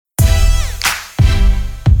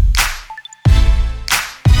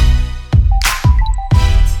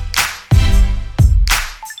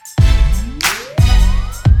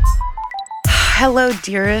Hello,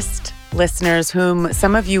 dearest listeners, whom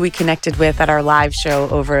some of you we connected with at our live show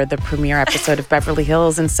over the premiere episode of Beverly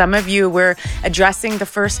Hills, and some of you we're addressing the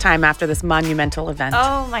first time after this monumental event.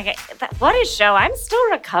 Oh my God. What a show. I'm still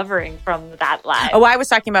recovering from that live. Oh, I was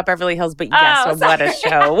talking about Beverly Hills, but yes, what a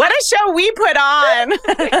show. What a show we put on. Well,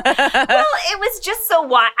 it was just so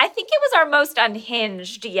wild. I think it was our most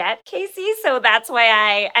unhinged yet, Casey. So that's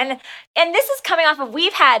why and this is coming off of,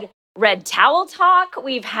 we've had red towel talk.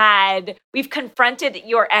 We've confronted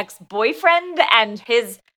your ex-boyfriend and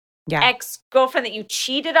his ex-girlfriend that you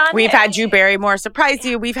cheated on. We've had Drew Barrymore surprise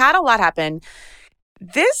you. We've had a lot happen.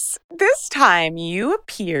 This time you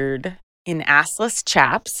appeared in assless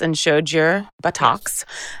chaps and showed your buttocks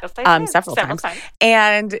several times.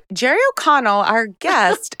 And Jerry O'Connell, our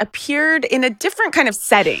guest, appeared in a different kind of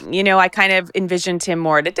setting. You know, I kind of envisioned him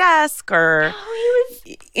more at a desk or...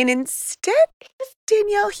 And instead,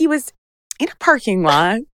 Danielle, he was in a parking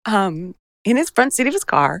lot, in his front seat of his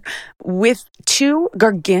car with three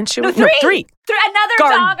gargantuan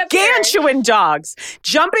dogs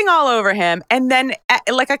jumping all over him. And then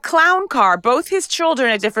like a clown car, both his children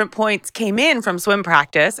at different points came in from swim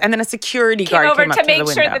practice, and then a security guard came up to make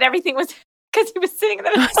sure that everything was, because he was sitting in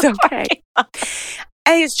the okay.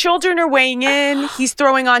 And his children are weighing in. He's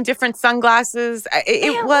throwing on different sunglasses.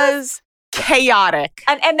 It was chaotic.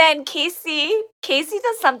 And then Casey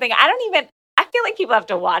does something. I feel like people have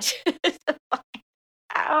to watch it.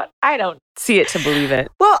 I don't see it to believe it.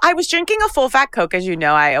 Well, I was drinking a full fat Coke. As you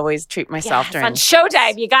know, I always treat myself during on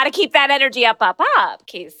showtime. You got to keep that energy up,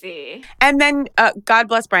 Casey. And then, God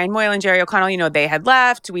bless Brian Moyle and Jerry O'Connell. You know, they had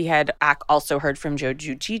left. We had also heard from Joe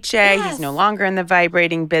Giudice. Yes. He's no longer in the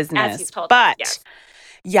vibrating business. As he's told us.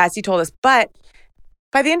 Yes, he told us. But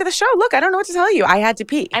by the end of the show, look, I don't know what to tell you. I had to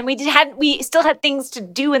pee. And we still had things to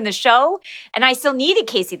do in the show, and I still needed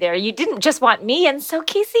Casey there. You didn't just want me, and so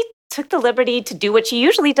Casey took the liberty to do what she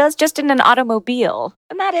usually does, just in an automobile.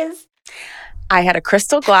 And that is... I had a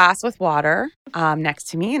crystal glass with water next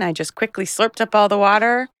to me, and I just quickly slurped up all the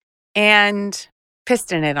water and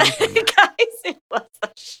pissed in it on camera. Guys, it was a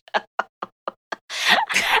show.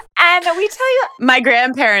 And we tell you... My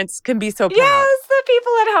grandparents can be so proud. Yes, the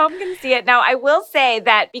people at home can see it. Now, I will say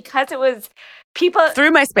that because it was people...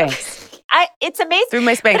 Through my Spanx. It's amazing. Through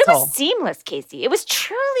my Spanx hole. It was seamless, Casey. It was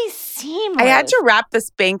truly seamless. I had to wrap the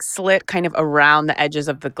Spanx slit kind of around the edges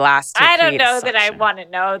of the glass to I don't know that I want to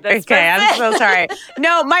know this. Okay, I'm so sorry.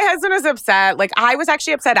 No, my husband was upset. Like, I was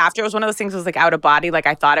actually upset after. It was one of those things that was like out of body. Like,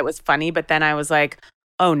 I thought it was funny, but then I was like,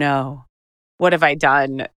 oh no, what have I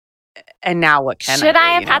done? And now what can I do? Should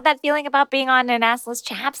I have had that feeling about being on an assless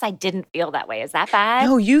chaps? I didn't feel that way. Is that bad?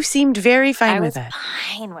 No, you seemed very fine with it. I was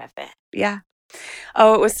fine with it. Yeah.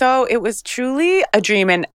 Oh, it was truly a dream.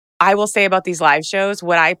 And I will say about these live shows,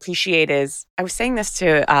 what I appreciate is, I was saying this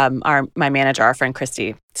to my manager, our friend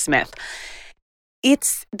Christy Smith.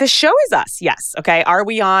 The show is us, yes, okay? Are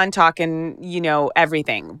we on talking,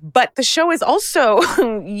 everything? But the show is also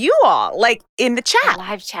you all, like, in the chat. The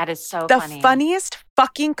live chat is so funny. The funniest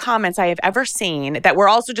fucking comments I have ever seen that we're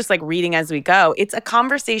also just, like, reading as we go. It's a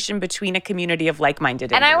conversation between a community of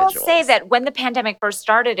like-minded individuals. And I will say that when the pandemic first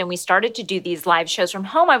started and we started to do these live shows from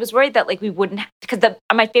home, I was worried that, like, we wouldn't, because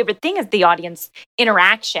my favorite thing is the audience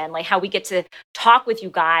interaction, like how we get to talk with you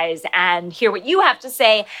guys and hear what you have to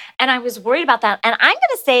say. And I was worried about that. And I'm going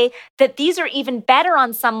to say that these are even better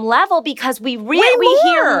on some level because we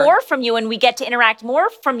hear more from you and we get to interact more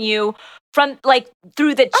from you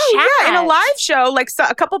through the chat. Oh yeah, in a live show, like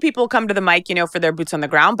a couple people come to the mic, for their boots on the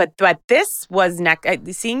ground. But this was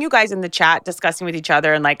seeing you guys in the chat discussing with each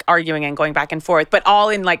other and like arguing and going back and forth, but all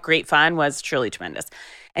in like great fun was truly tremendous.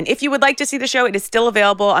 And if you would like to see the show, it is still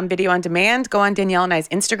available on video on demand. Go on Danielle and I's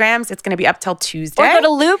Instagrams. It's going to be up till Tuesday. Or go to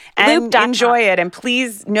Loop and enjoy it. And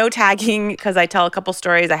please, no tagging, because I tell a couple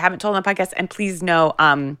stories I haven't told on the podcast. And please, no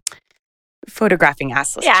photographing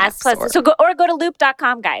assless chaps. So go to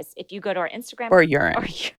loop.com, guys. If you go to our Instagram. Or urine.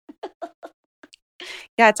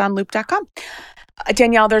 Yeah, it's on loop.com.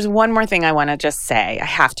 Danielle, there's one more thing I want to just say. I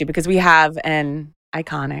have to, because we have an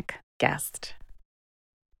iconic guest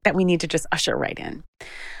that we need to just usher right in.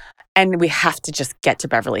 And we have to just get to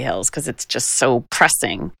Beverly Hills because it's just so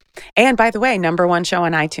pressing. And by the way, #1 show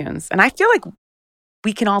on iTunes. And I feel like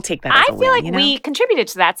we can all take that as a win. I feel like we contributed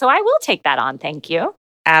to that, so I will take that on. Thank you.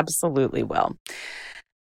 Absolutely will.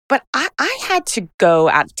 But I had to go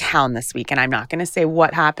out of town this week, and I'm not going to say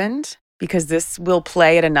what happened because this will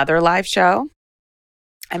play at another live show.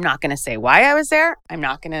 I'm not going to say why I was there. I'm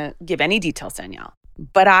not going to give any details, Danielle.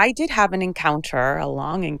 But I did have an encounter, a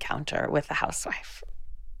long encounter with a housewife.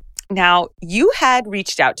 Now, you had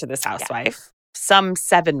reached out to this housewife some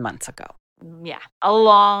 7 months ago. Yeah, a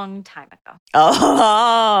long time ago. A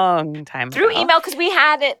long time ago. Through email, because we've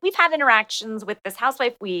had interactions with this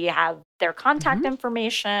housewife. We have their contact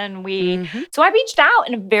information. So I reached out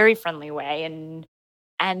in a very friendly way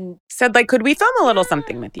and said, like, could we film a little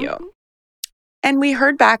something with you? And we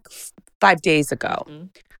heard back 5 days ago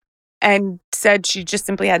and said she just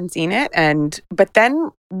simply hadn't seen it. But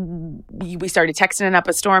then we started texting it up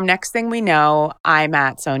a storm. Next thing we know, I'm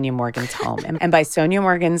at Sonja Morgan's home. And by Sonja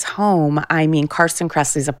Morgan's home, I mean Carson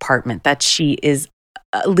Kressley's apartment that she is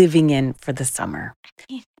living in for the summer.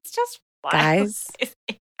 It's just wild. Guys,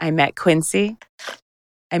 I met Quincy.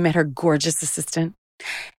 I met her gorgeous assistant.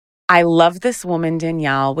 I love this woman,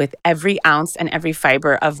 Danielle, with every ounce and every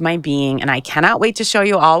fiber of my being. And I cannot wait to show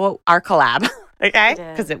you all our collab. Okay?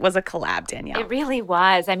 Because it was a collab, Danielle. It really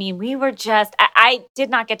was. I mean, we were just, I did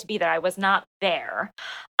not get to be there. I was not there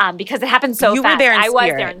because it happened so fast. You were there in spirit. I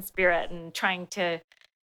was there in spirit and trying to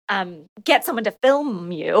get someone to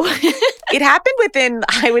film you. It happened within,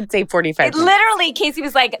 I would say, 45 minutes. Literally, Casey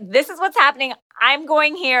was like, this is what's happening. I'm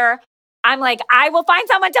going here. I'm like, I will find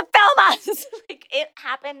someone to film us. Like, it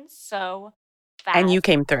happened so fast. And you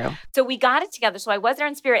came through. So we got it together. So I was there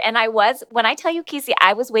in spirit. And when I tell you, Casey,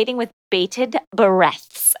 I was waiting with bated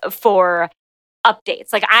breaths for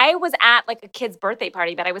updates. Like, I was at like a kid's birthday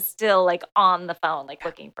party, but I was still like on the phone, like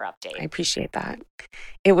looking for updates. I appreciate that.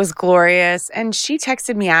 It was glorious. And she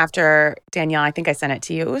texted me after, Danielle, I think I sent it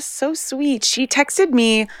to you. It was so sweet. She texted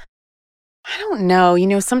me, I don't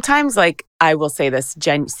know, sometimes like I will say this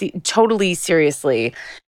totally seriously,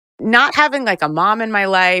 not having like a mom in my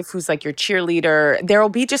life who's like your cheerleader, there will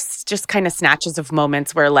be just kind of snatches of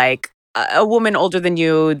moments where like a woman older than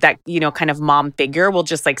you, that, kind of mom figure will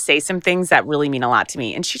just like say some things that really mean a lot to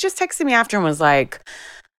me. And she just texted me after and was like,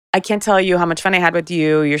 I can't tell you how much fun I had with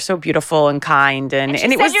you. You're so beautiful and kind. And she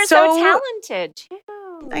it was you're so talented too.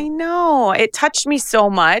 I know. It touched me so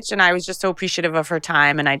much. And I was just so appreciative of her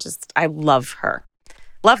time. And I love her.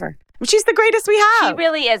 Love her. She's the greatest we have. She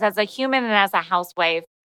really is. As a human and as a housewife,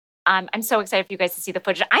 I'm so excited for you guys to see the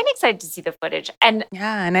footage. I'm excited to see the footage. And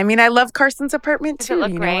yeah, and I mean, I love Carson's apartment too. Does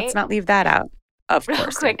it look great? Let's not leave that out. Of Real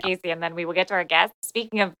course. Quick, Casey, and then we will get to our guests.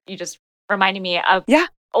 Speaking of, you just reminded me of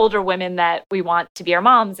older women that we want to be our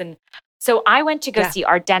moms. And so I went to go see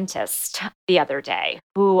our dentist the other day,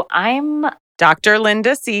 who Dr.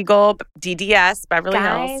 Linda Siegel, DDS, Beverly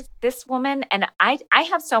Hills. This woman, and I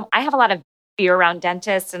have a lot of fear around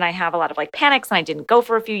dentists, and I have a lot of like panics, and I didn't go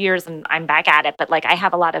for a few years, and I'm back at it, but like I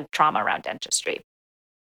have a lot of trauma around dentistry.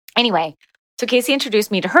 Anyway, so Casey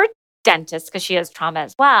introduced me to her dentist because she has trauma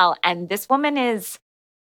as well, and this woman is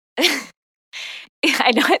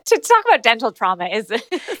I know to talk about dental trauma is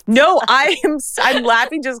no, I'm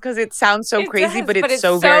laughing just because it sounds so crazy, but it's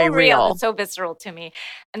so very real. It's so visceral to me.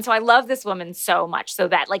 And so I love this woman so much, so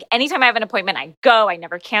that like anytime I have an appointment, I go, I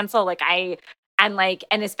never cancel.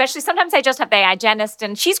 And especially sometimes I just have the hygienist,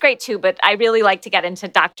 and she's great too, but I really like to get into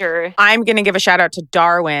Dr. I'm going to give a shout out to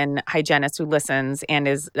Darwin, hygienist, who listens and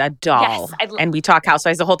is a doll. Yes, and we talk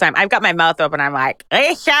housewives the whole time. I've got my mouth open. I'm like,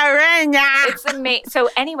 it's amazing. So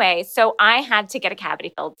anyway, I had to get a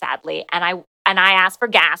cavity filled, sadly. And I asked for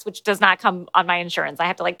gas, which does not come on my insurance. I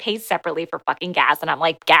have to like pay separately for fucking gas. And I'm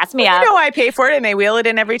like, gas me up. I pay for it and they wheel it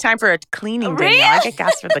in every time for a cleaning. Really? I get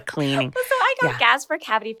gas for the cleaning. So I got gas for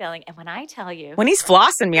cavity filling. And when I tell you. When he's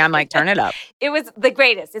flossing me, I'm like, turn it up. It was the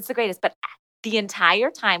greatest. It's the greatest. But the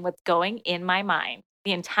entire time, what's going in my mind,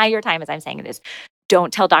 the entire time as I'm saying it is,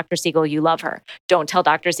 don't tell Dr. Siegel you love her. Don't tell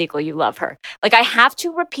Dr. Siegel you love her. Like I have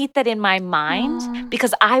to repeat that in my mind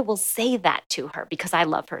because I will say that to her because I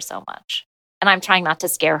love her so much. And I'm trying not to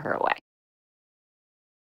scare her away.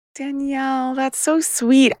 Danielle, that's so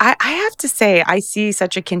sweet. I have to say, I see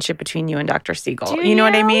such a kinship between you and Dr. Siegel. Do you know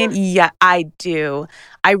what I mean? Yeah, I do.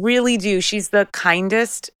 I really do. She's the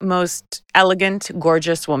kindest, most elegant,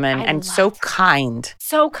 gorgeous woman and so kind.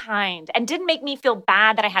 So kind. And didn't make me feel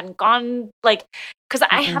bad that I hadn't gone, like, because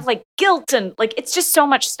I have like guilt and like, it's just so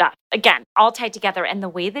much stuff. Again, all tied together. And the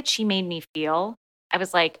way that she made me feel, I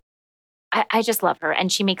was like, I just love her, and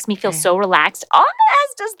she makes me feel so relaxed,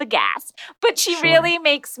 as does the gas. But she really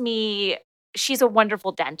makes me, she's a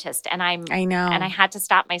wonderful dentist, and I know. And I had to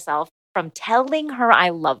stop myself from telling her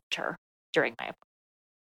I loved her during my appointment.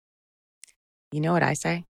 You know what I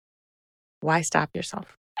say? Why stop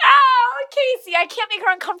yourself? Oh, Casey, I can't make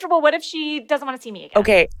her uncomfortable. What if she doesn't want to see me again?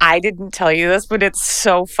 Okay, I didn't tell you this, but it's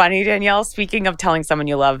so funny, Danielle. Speaking of telling someone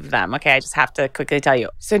you love them, okay, I just have to quickly tell you.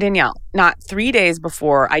 So, Danielle, not 3 days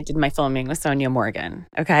before I did my filming with Sonja Morgan,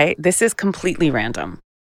 okay, this is completely random.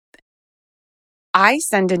 I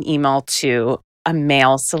send an email to a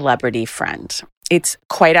male celebrity friend, It's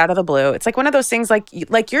quite out of the blue. It's like one of those things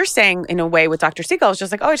like you're saying in a way with Dr. Siegel. It's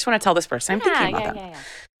just like, oh, I just want to tell this person. I'm thinking about them. Yeah.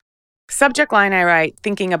 Subject line I write,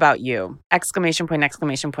 thinking about you, exclamation point,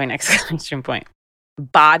 exclamation point, exclamation point.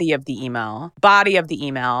 Body of the email.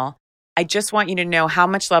 I just want you to know how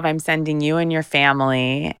much love I'm sending you and your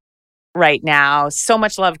family right now. So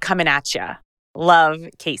much love coming at you. Love,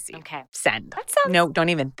 Casey. Okay. Send. That sounds... No, don't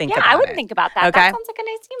even think about it. Yeah, I wouldn't think about that. Okay? That sounds like a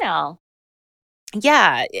nice email.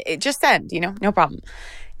 Yeah, just send, no problem.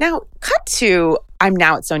 Now, cut to, I'm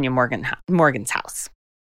now at Sonia Morgan's house.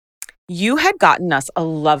 You had gotten us a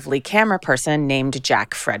lovely camera person named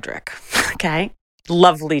Jack Frederick, okay?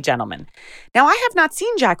 Lovely gentleman. Now, I have not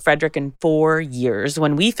seen Jack Frederick in 4 years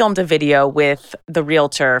when we filmed a video with the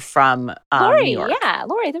realtor from Lori, New York. Yeah,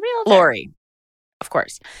 Lori, the realtor. Lori, of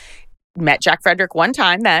course. Met Jack Frederick one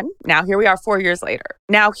time then. Now, here we are 4 years later.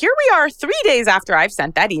 Now, here we are 3 days after I've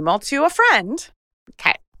sent that email to a friend.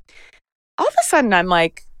 Okay. All of a sudden, I'm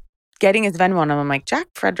like getting his Venmo and I'm like, Jack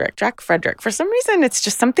Frederick. For some reason, it's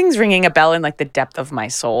just something's ringing a bell in like the depth of my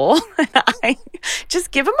soul. And I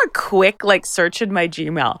just give him a quick like search in my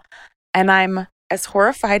Gmail. And I'm as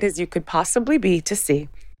horrified as you could possibly be to see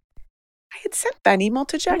I had sent that email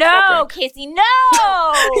to Jack Frederick. No, Casey,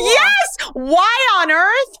 no! Yes! Why on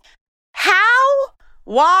earth? How?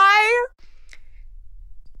 Why?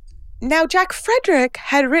 Now, Jack Frederick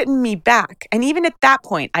had written me back. And even at that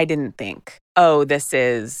point, I didn't think, oh, this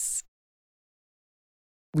is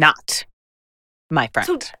not my friend.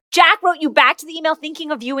 So Jack wrote you back to the email thinking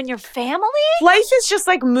of you and your family? Life is just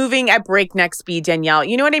like moving at breakneck speed, Danielle.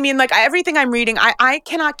 You know what I mean? Like everything I'm reading, I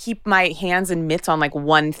cannot keep my hands and mitts on like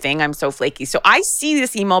one thing. I'm so flaky. So I see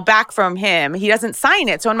this email back from him. He doesn't sign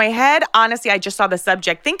it. So in my head, honestly, I just saw the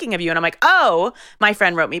subject thinking of you. And I'm like, oh, my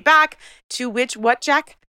friend wrote me back. To which what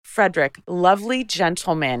Jack Frederick, lovely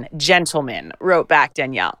gentleman, wrote back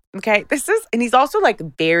Danielle. Okay, and he's also like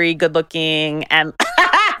very good looking and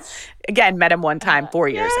again, met him one time 4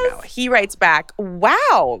 years ago. He writes back,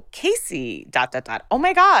 wow, Casey, ... Oh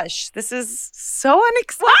my gosh, this is so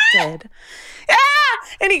unexpected.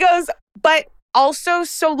 And he goes, but also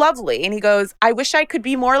so lovely. And he goes, I wish I could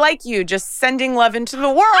be more like you, just sending love into the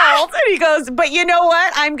world. And he goes, but you know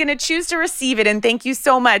what? I'm going to choose to receive it. And thank you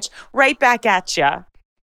so much. Right back at you.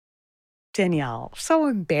 Danielle, so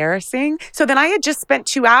embarrassing. So then I had just spent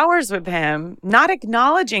 2 hours with him, not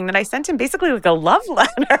acknowledging that I sent him basically like a love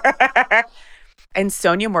letter. And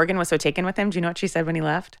Sonia Morgan was so taken with him. Do you know what she said when he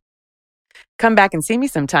left? Come back and see me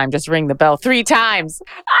sometime. Just ring the bell 3 times.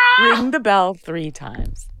 Ring the bell 3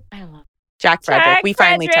 times. I love Jack Frederick. We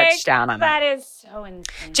finally touched down on that. That is so insane.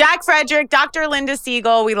 Jack Frederick, Dr. Linda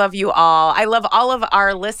Siegel, we love you all. I love all of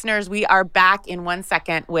our listeners. We are back in 1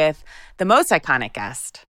 second with the most iconic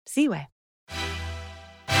guest, Ziwe.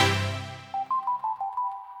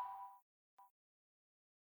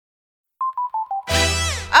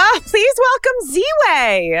 Please welcome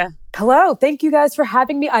Ziwe. Hello. Thank you guys for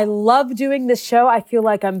having me. I love doing this show. I feel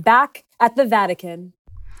like I'm back at the Vatican.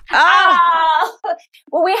 Oh.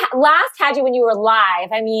 Well, we last had you when you were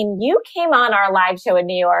live. I mean, you came on our live show in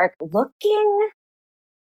New York looking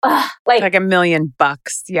like $1 million.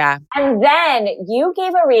 Yeah. And then you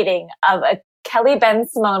gave a reading of a Kelly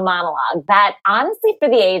Bensimon monologue that honestly for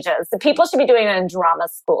the ages, the people should be doing it in drama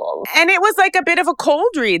schools. And it was like a bit of a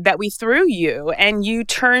cold read that we threw you and you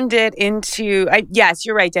turned it into, yes,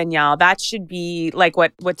 you're right, Danielle. That should be like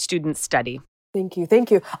what students study. Thank you.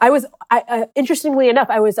 Interestingly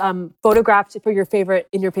enough, I was photographed in your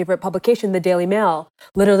favorite publication, the Daily Mail,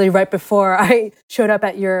 literally right before I showed up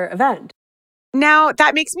at your event. Now,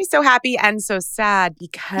 that makes me so happy and so sad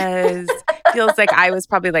because it feels like I was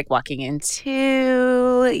probably like walking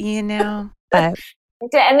into, but...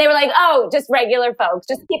 And they were like, oh, just regular folks.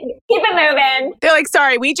 Just keep it moving. They're like,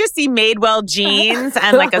 sorry, we just see Madewell jeans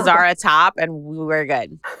and like a Zara top and we're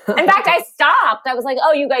good. In fact, I stopped. I was like,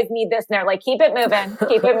 oh, you guys need this. And they're like, keep it moving.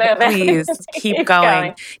 Keep it moving. Please, keep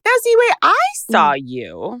going. Now, Ziwe, I saw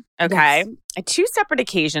you, okay, at 2 separate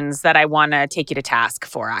occasions that I want to take you to task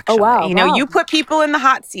for, actually. Oh, wow. You put people in the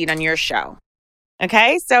hot seat on your show.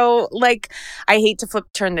 Okay, so like I hate to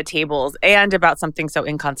turn the tables and about something so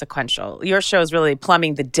inconsequential. Your show is really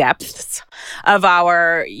plumbing the depths of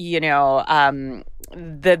our, the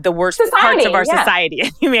worst parts of our society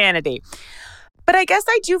and humanity. But I guess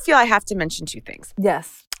I do feel I have to mention 2 things.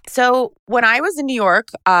 Yes. So when I was in New York,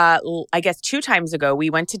 I guess 2 times ago,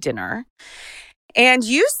 we went to dinner and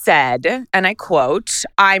you said, and I quote,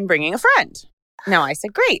 I'm bringing a friend. Now I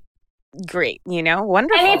said, great. great,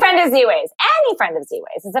 wonderful. Any friend of Z-Way's. Any friend of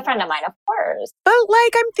Z-Way's is a friend of mine, of course. But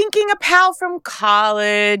like, I'm thinking a pal from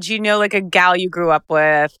college, like a gal you grew up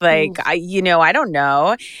with, like, I don't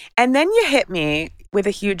know. And then you hit me with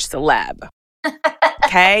a huge celeb.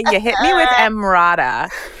 Okay, you hit me with Emrata.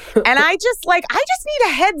 And I just need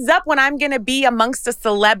a heads up when I'm going to be amongst a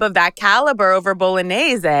celeb of that caliber over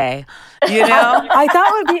Bolognese, I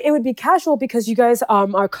thought it would be casual because you guys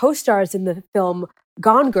are co-stars in the film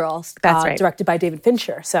Gone Girl, That's right. directed by David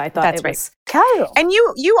Fincher. So I thought That's it was casual. And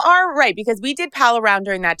you are right, because we did pal around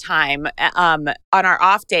during that time on our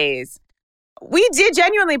off days. We did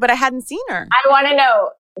genuinely, but I hadn't seen her. I want to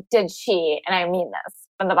know, did she, and I mean this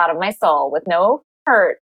from the bottom of my soul with no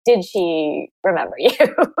hurt, did she remember you?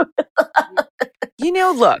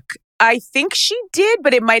 Look, I think she did,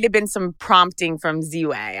 but it might have been some prompting from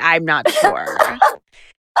Z-Way. I'm not sure.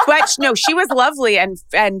 But no, she was lovely and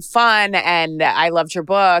fun, and I loved her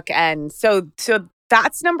book. And so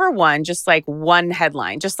that's number one, just like one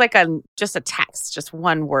headline, just a text, just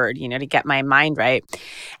one word, to get my mind right.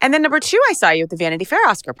 And then number two, I saw you at the Vanity Fair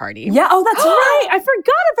Oscar party. Yeah, oh, that's right. I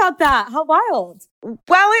forgot about that. How wild.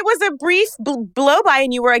 Well, it was a brief blow by,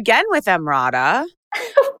 and you were again with Emrata.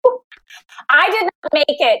 I did not make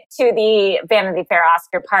it to the Vanity Fair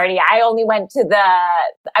Oscar party. I only went to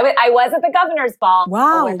I was at the Governor's Ball.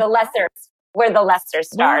 Wow. Where the lesser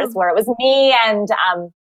stars, where it was me and,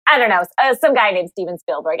 I don't know, some guy named Steven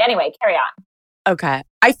Spielberg. Anyway, carry on. Okay.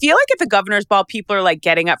 I feel like at the Governor's Ball, people are like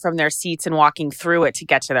getting up from their seats and walking through it to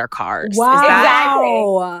get to their cars. Wow.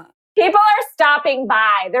 Exactly. People are stopping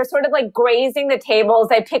by. They're sort of like grazing the tables.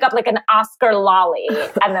 They pick up like an Oscar lolly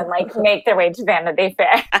and then like make their way to Vanity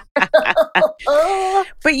Fair.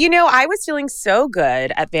 But I was feeling so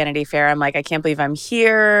good at Vanity Fair. I'm like, I can't believe I'm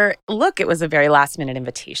here. Look, it was a very last minute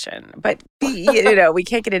invitation, but we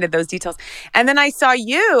can't get into those details. And then I saw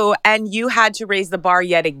you, and you had to raise the bar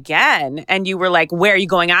yet again. And you were like, where are you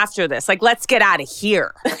going after this? Like, let's get out of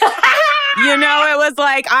here. It was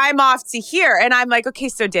like, I'm off to here. And I'm like, okay,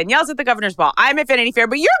 so Danielle's at the Governor's Ball. I'm at Vanity Fair,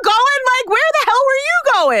 but you're going, like, where the hell were you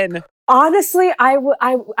going? Honestly, I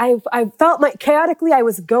felt like chaotically I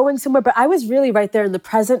was going somewhere, but I was really right there in the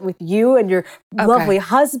present with you and your lovely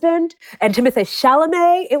husband and Timothée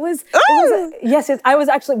Chalamet. Yes. I was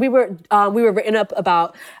actually, we were written up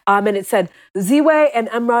about, and it said Z-Way and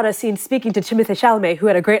Emrata seen speaking to Timothée Chalamet, who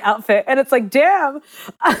had a great outfit. And it's like, damn. We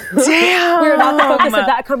were not the focus of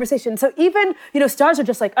that conversation. So even, stars are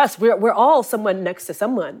just like us. We're all someone next to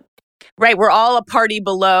someone. Right. We're all a party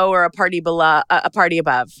below or a party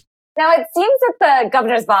above. Now, it seems at the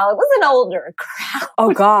Governor's Ball, it was an older crowd.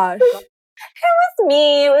 Oh, gosh. It was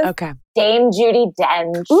me. It was Dame Judi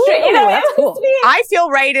Dench. Ooh, that's cool. I feel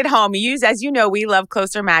right at home. As you know, we love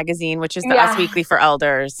Closer Magazine, which is the Us Weekly for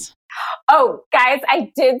elders. Oh, guys, I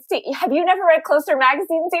did see. Have you never read Closer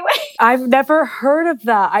Magazine, Z-Way? I've never heard of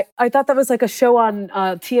that. I thought that was like a show on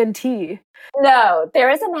TNT. No, there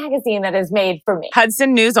is a magazine that is made for me.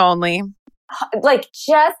 Hudson News Only.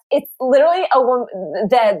 It's literally a woman.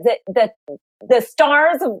 The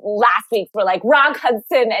stars of last week were like Rock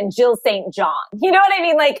Hudson and Jill St. John. You know what I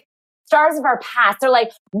mean? Like stars of our past. They're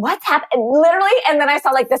like, what's happened? Literally. And then I saw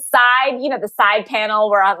like the side panel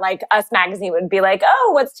where on like Us Magazine would be like,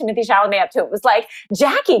 oh, what's Timothée Chalamet up to? It was like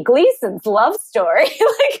Jackie Gleason's love story.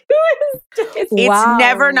 Like, who is It's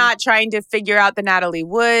never not trying to figure out the Natalie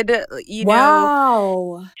Wood,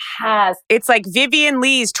 know. Yes. It's like Vivian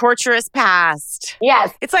Lee's torturous past.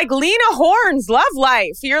 Yes. It's like Lena Horne's love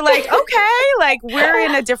life. You're like, okay, like we're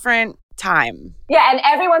in a different time. Yeah, and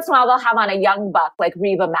every once in a while they'll have on a young buck like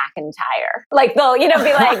Reba McEntire. Like they'll, be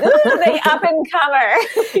like, ooh, the up and comer.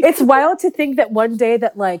 It's wild to think that one day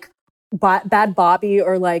that like Bad Bobby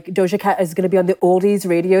or like Doja Cat is going to be on the oldies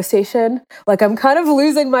radio station. Like I'm kind of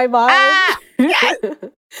losing my mind. Yes.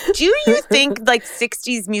 Do you think like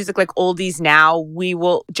 60s music, like oldies now, we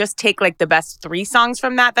will just take like the best 3 songs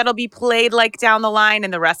from that'll be played like down the line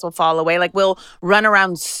and the rest will fall away? Like we'll Run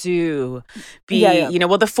Around Sue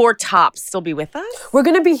will the 4 Tops still be with us? We're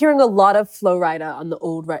going to be hearing a lot of Flo Rida on the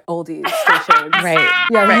oldies stations. Right.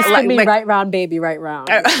 Yeah, he's going to be Right Round Baby, Right Round.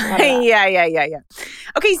 Yeah.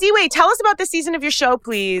 Okay, Z-Way, tell us about the season of your show,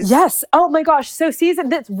 please. Yes. Oh my gosh. So it's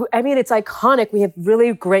iconic. We have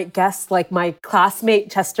really great guests like my classmate,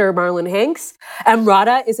 Chester Marlon Hanks.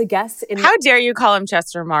 Emrata is a guest. How dare you call him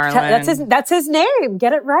Chester Marlon? That's his name.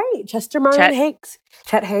 Get it right. Chester Marlon Hanks.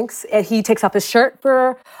 Chet Hanks. And he takes off his shirt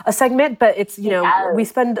for a segment, but it's, we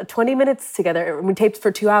spend 20 minutes together and we taped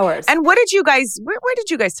for 2 hours. And what did you guys, where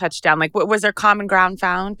did you guys touch down? Like, was there common ground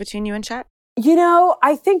found between you and Chet?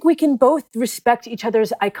 I think we can both respect each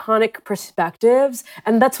other's iconic perspectives.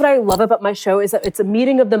 And that's what I love about my show is that it's a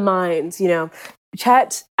meeting of the minds,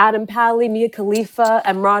 Chet, Adam Pally, Mia Khalifa,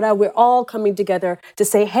 Emrata, we're all coming together to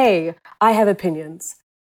say, hey, I have opinions.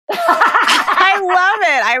 I love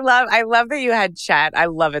it. I love that you had Chet. I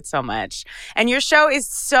love it so much. And your show is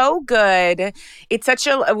so good. It's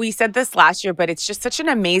we said this last year, but it's just such an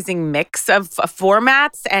amazing mix of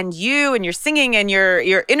formats and you're singing and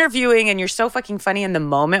you're interviewing and you're so fucking funny in the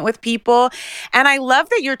moment with people. And I love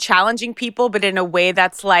that you're challenging people, but in a way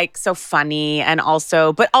that's like so funny and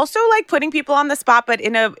also like putting people on the spot, but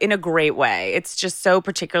in a great way. It's just so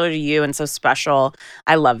particular to you and so special.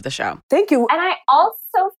 I love the show. Thank you. And I also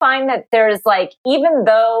find that there's like, even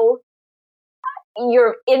though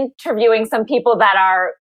you're interviewing some people that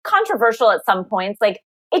are controversial at some points, like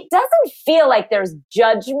it doesn't feel like there's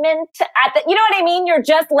judgment you know what I mean? You're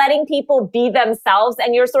just letting people be themselves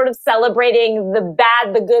and you're sort of celebrating the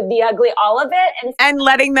bad, the good, the ugly, all of it. And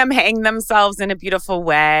letting them hang themselves in a beautiful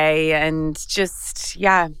way. And just,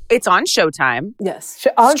 it's on Showtime. Yes.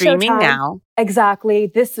 On streaming Showtime. Now. Exactly.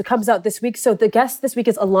 This comes out this week. So the guest this week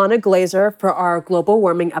is Ilana Glazer for our global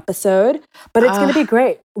warming episode. But it's going to be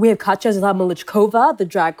great. We have Katya Zamolichkova, the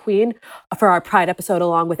drag queen, for our Pride episode,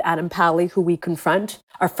 along with Adam Pally, who we confront,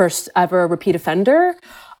 our first ever repeat offender.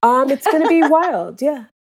 It's going to be wild. Yeah.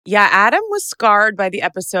 Yeah, Adam was scarred by the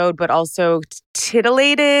episode, but also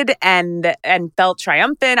titillated and felt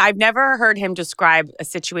triumphant. I've never heard him describe a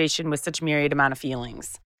situation with such myriad amount of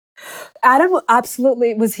feelings. Adam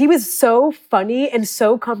absolutely he was so funny and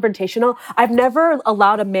so confrontational. I've never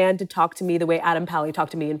allowed a man to talk to me the way Adam Pally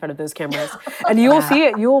talked to me in front of those cameras. And you will see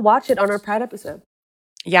it. You will watch it on our Pride episode.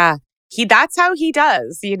 Yeah. That's how he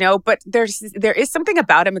does, but there is something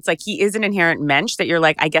about him. It's like he is an inherent mensch that you're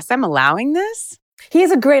like, I guess I'm allowing this. He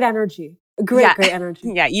has a great energy. Great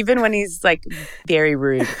energy. Yeah, even when he's like very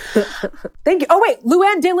rude. Thank you. Oh wait,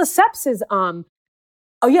 Luann de Lesseps is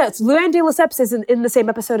it's Luann de Lesseps is in the same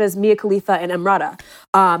episode as Mia Khalifa and Emrata.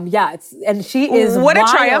 And she is what wild.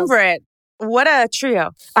 A triumvirate. What a trio.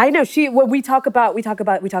 I know.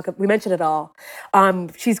 We mention it all.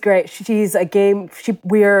 She's great. She's a game.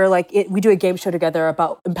 We do a game show together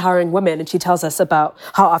about empowering women, and she tells us about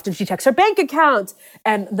how often she checks her bank account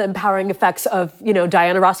and the empowering effects of,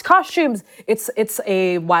 Diana Ross costumes. It's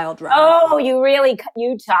a wild ride. Oh,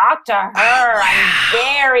 you talked to her. I'm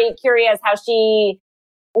very curious how she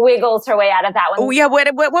wiggles her way out of that one. Oh yeah.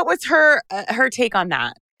 What was her take on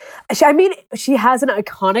that? She has an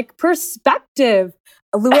iconic perspective.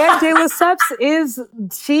 Luann de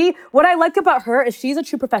Lesseps what I like about her is she's a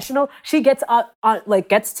true professional. She gets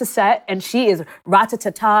gets to set and she is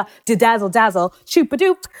rat-ta-ta-ta, dazzle dazzle,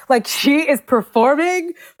 choop-a-doop. Like she is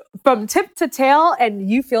performing from tip to tail and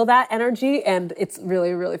you feel that energy and it's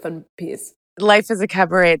really, really fun piece. Life is a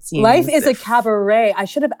cabaret, it seems. Life is a cabaret. I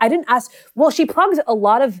didn't ask. Well, she plugged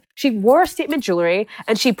she wore statement jewelry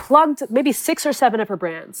and she plugged maybe 6 or 7 of her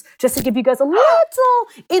brands just to give you guys a little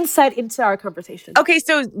insight into our conversation. Okay,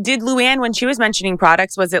 so did Luann, when she was mentioning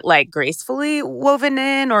products, was it like gracefully woven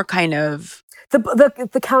in or kind of?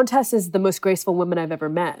 The Countess is the most graceful woman I've ever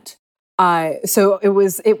met. So it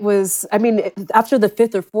was, after the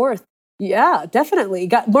 5th or 4th, yeah, definitely.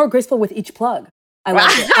 Got more graceful with each plug. I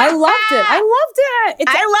loved it. I loved it.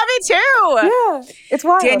 I love it too. Yeah, it's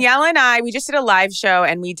wild. Danielle and we just did a live show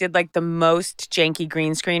and we did like the most janky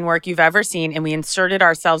green screen work you've ever seen. And we inserted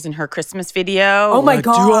ourselves in her Christmas video. Oh my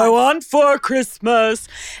God. Do I want for Christmas?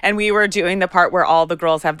 And we were doing the part where all the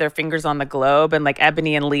girls have their fingers on the globe and like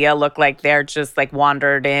Ebony and Leah look like they're just like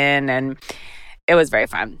wandered in. And it was very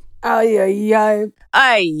fun. Ay, ay, ay.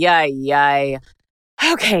 Ay, ay, ay.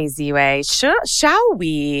 Okay, Ziwe, shall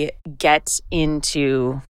we get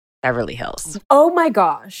into Beverly Hills? Oh my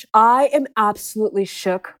gosh. I am absolutely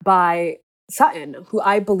shook by Sutton, who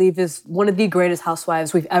I believe is one of the greatest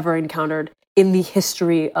housewives we've ever encountered in the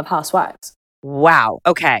history of housewives. Wow.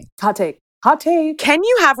 Okay. Hot take. Can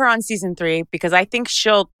you have her on season 3? Because I think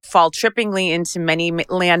she'll fall trippingly into many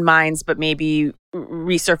landmines, but maybe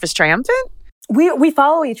resurface triumphant? We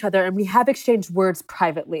follow each other and we have exchanged words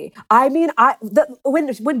privately. I mean,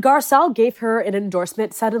 when Garcelle gave her an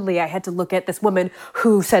endorsement, suddenly I had to look at this woman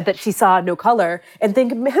who said that she saw no color and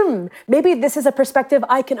think, maybe this is a perspective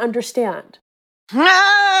I can understand.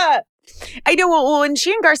 I know. Well, when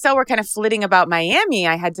she and Garcelle were kind of flitting about Miami,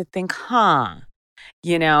 I had to think,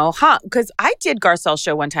 because I did Garcelle's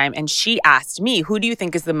show one time and she asked me, who do you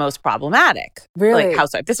think is the most problematic? Really? Like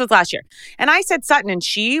housewife. This was last year. And I said Sutton and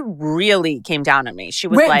she really came down on me. She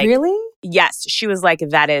was like, really? Yes. She was like,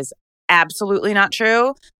 that is absolutely not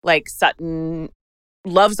true. Like Sutton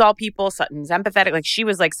loves all people. Sutton's empathetic. Like she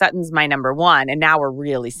was like, Sutton's my number one. And now we're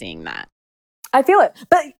really seeing that. I feel it.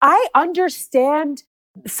 But I understand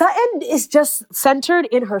Sutton is just centered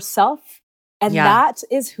in herself. And that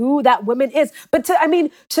is who that woman is. But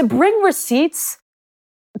to bring receipts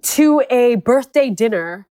to a birthday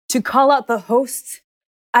dinner to call out the host,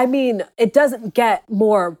 I mean, it doesn't get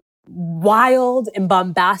more wild and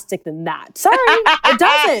bombastic than that. Sorry, it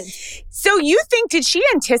doesn't. So you think, did she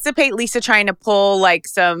anticipate Lisa trying to pull like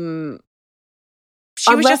some...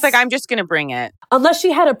 She was just like, I'm just going to bring it. Unless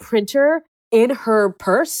she had a printer in her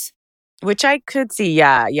purse. Which I could see,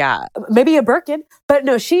 yeah. Maybe a Birkin. But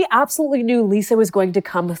no, she absolutely knew Lisa was going to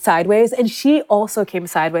come sideways, and she also came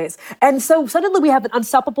sideways. And so suddenly we have an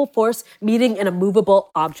unstoppable force meeting an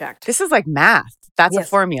immovable object. This is like math. That's a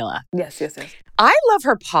formula. Yes. I love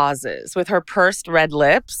her pauses with her pursed red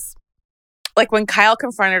lips. Like when Kyle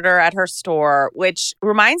confronted her at her store, which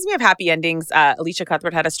reminds me of Happy Endings. Alicia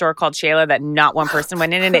Cuthbert had a store called Shayla that not one person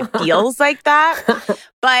went in, and it feels like that.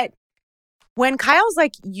 But when Kyle's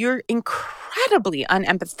like, you're incredibly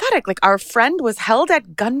unempathetic. Like our friend was held at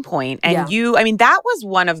gunpoint and that was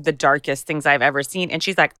one of the darkest things I've ever seen. And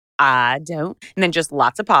she's like, I don't. And then just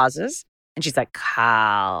lots of pauses. And she's like,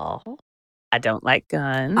 Kyle, I don't like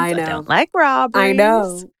guns. I don't like robberies. I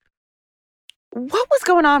know. What was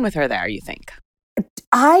going on with her there, you think?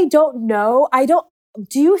 I don't know.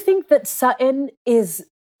 Do you think that Sutton is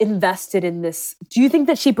invested in this? Do you think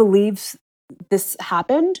that she believes this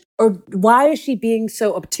happened? Or why is she being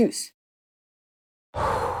so obtuse?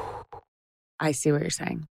 I see what you're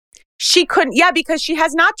saying. She couldn't, because she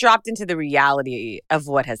has not dropped into the reality of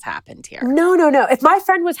what has happened here. No. If my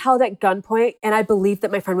friend was held at gunpoint and I believed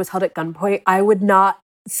that my friend was held at gunpoint, I would not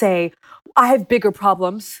say, I have bigger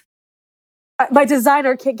problems. My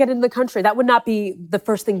designer can't get in the country. That would not be the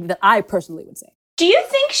first thing that I personally would say. Do you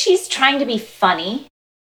think she's trying to be funny?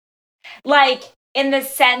 Like, in the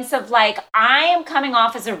sense of like, I am coming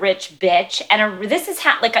off as a rich bitch, and this is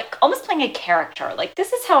how, like, almost playing a character. Like,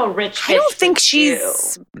 this is how a rich bitch. I don't think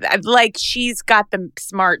she's like, she's got the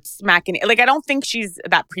smart smacking. Like, I don't think she's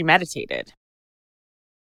that premeditated.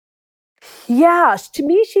 Yeah, to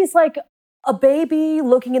me, she's like a baby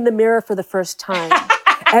looking in the mirror for the first time.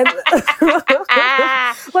 And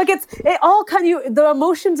like it all kind of, the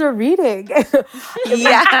emotions are reading.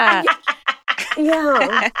 Yeah.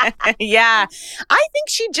 Yeah. I think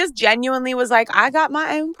she just genuinely was like, I got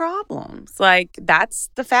my own problems. Like, that's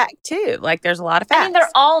the fact too. Like, there's a lot of facts. I mean, they're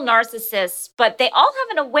all narcissists, but they all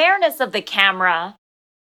have an awareness of the camera.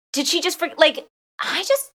 Did she just I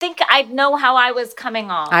just think I'd know how I was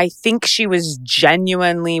coming off. I think she was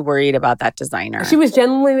genuinely worried about that designer. She was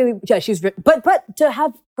genuinely, but to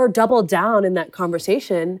have her double down in that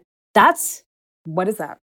conversation, what is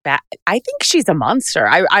that? I think she's a monster.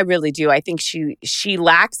 I really do. I think she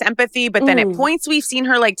lacks empathy, but then at points we've seen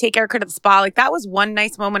her like take Erica to the spa. Like that was one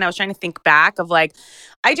nice moment I was trying to think back of like,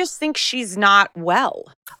 I just think she's not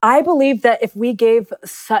well. I believe that if we gave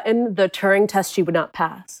Sutton the Turing test, she would not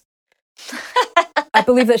pass. I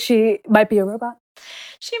believe that she might be a robot.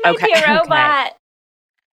 She might be a robot. Okay.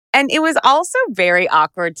 And it was also very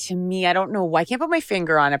awkward to me. I don't know why. I can't put my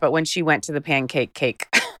finger on it, but when she went to the pancake cake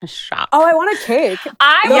shop. Oh, I want a cake.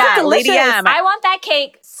 Lady M. I want that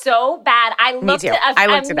cake so bad. I looked it up. I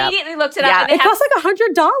immediately looked it up. And it cost like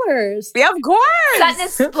 $100. Yeah, of course. Sutton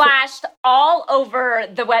is splashed all over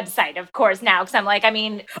the website, of course, now. Because I'm like, I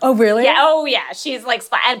mean. Oh, really? Yeah. Oh, yeah. She's like,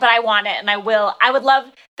 but I want it and I will. I would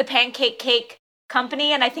love the pancake cake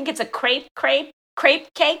company. And I think it's a crepe cake.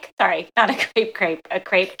 Sorry, not a crepe, a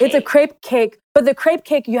crepe cake. It's a crepe cake, but the crepe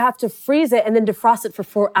cake, you have to freeze it and then defrost it for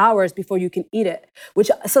 4 hours before you can eat it.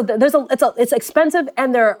 It's expensive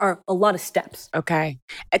and there are a lot of steps. Okay.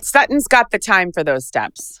 Sutton's got the time for those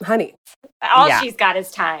steps. Honey. She's got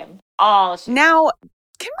is time. Now,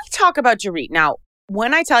 can we talk about Dorit? Now,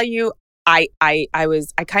 when I tell you, I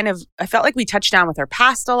felt like we touched down with her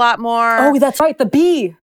past a lot more. Oh, that's right. The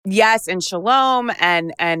bee. Yes, and Shalom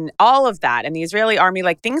and all of that and the Israeli army,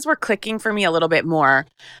 like things were clicking for me a little bit more.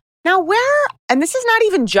 Now and this is not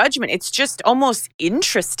even judgment, it's just almost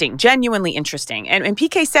interesting, genuinely interesting. And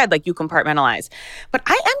PK said, like, you compartmentalize. But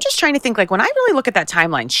I am just trying to think, like, when I really look at that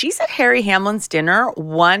timeline, she's at Harry Hamlin's dinner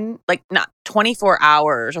not 24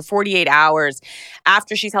 hours or 48 hours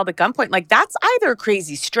after she's held at gunpoint. Like, that's either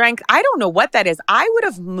crazy strength. I don't know what that is. I would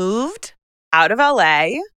have moved out of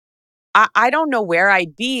LA. I don't know where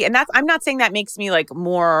I'd be. And I'm not saying that makes me like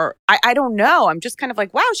more, I don't know. I'm just kind of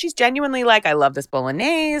like, wow, she's genuinely like, I love this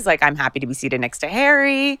bolognese. Like, I'm happy to be seated next to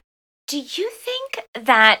Harry. Do you think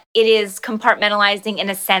that it is compartmentalizing in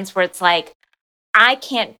a sense where it's like, I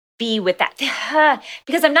can't be with that.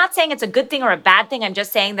 Because I'm not saying it's a good thing or a bad thing. I'm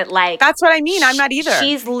just saying that like. That's what I mean. I'm not either.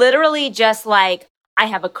 She's literally just like, I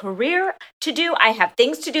have a career to do. I have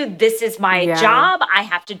things to do. This is my job. I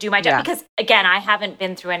have to do my job. Because again, I haven't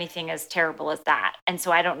been through anything as terrible as that. And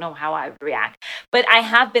so I don't know how I would react. But I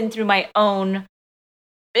have been through my own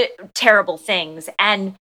terrible things.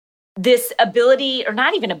 And this ability, or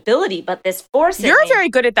not even ability, but this force. You're very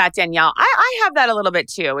good at that, Danielle. I have that a little bit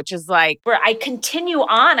too, which is like. Where I continue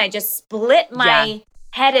on. I just split my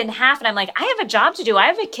head in half and I'm like, I have a job to do. I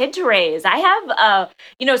have a kid to raise. I have,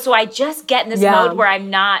 so I just get in this mode where I'm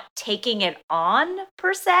not taking it on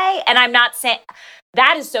per se. And I'm not saying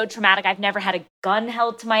that is so traumatic. I've never had a gun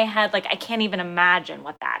held to my head. Like I can't even imagine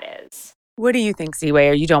what that is. What do you think,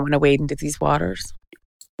 Ziwe? Or you don't want to wade into these waters?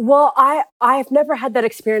 Well, I've never had that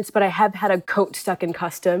experience, but I have had a coat stuck in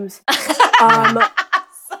customs.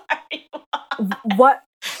 Sorry. What?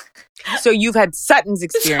 So you've had Sutton's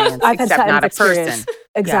experience, I've had except Sutton's not a experience. person.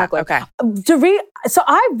 Exactly. Yeah, okay. Doree, so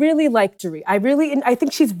I really like Doree. I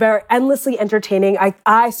think she's very endlessly entertaining.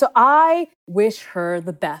 I wish her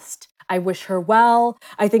the best. I wish her well.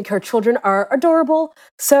 I think her children are adorable.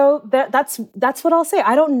 So that's what I'll say.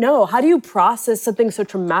 I don't know. How do you process something so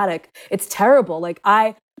traumatic? It's terrible. Like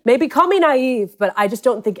maybe call me naive, but I just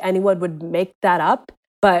don't think anyone would make that up.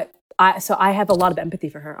 But I have a lot of empathy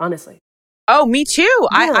for her, honestly. Oh, me too.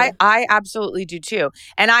 Yeah. I absolutely do too.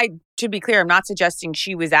 And to be clear, I'm not suggesting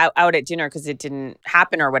she was out at dinner because it didn't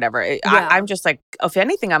happen or whatever. I'm just like, if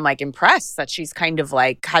anything, I'm like impressed that she's kind of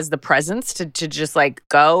like has the presence to just like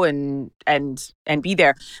go and be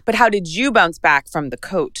there. But how did you bounce back from the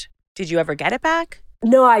coat? Did you ever get it back?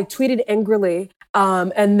 No, I tweeted angrily.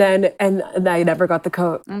 And I never got the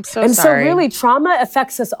coat. I'm so sorry. And so really trauma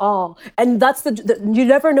affects us all. And that's you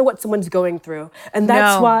never know what someone's going through. And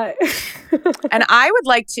that's why. And I would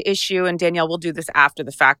like to issue, and Danielle will do this after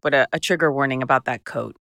the fact, but a trigger warning about that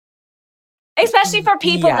coat. Especially for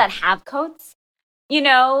people that have coats,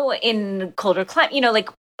 in colder climate, like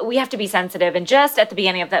we have to be sensitive. And just at the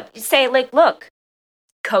beginning of that, say like, look,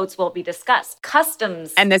 coats will be discussed.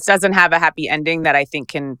 Customs. And this doesn't have a happy ending that I think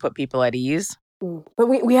can put people at ease. But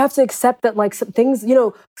we have to accept that like some things,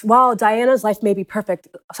 while Diana's life may be perfect,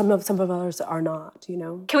 some of ours are not,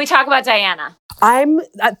 Can we talk about Diana?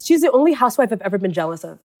 She's the only housewife I've ever been jealous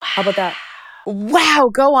of. How about that?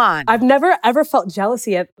 Wow, go on. I've never ever felt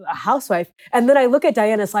jealousy at a housewife. And then I look at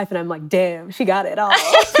Diana's life and I'm like, damn, she got it all.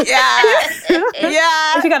 Yeah.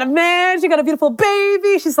 She got a man, she got a beautiful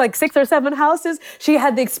baby. She's like 6 or 7 houses. She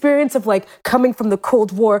had the experience of like coming from the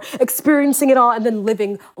Cold War, experiencing it all, and then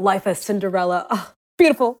living life as Cinderella. Oh,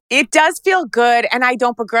 beautiful. It does feel good, and I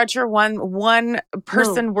don't begrudge her one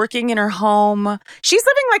person working in her home. She's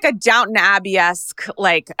living like a Downton Abbey-esque,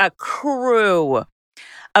 like a crew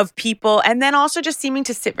of people, and then also just seeming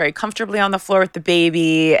to sit very comfortably on the floor with the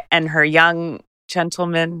baby and her young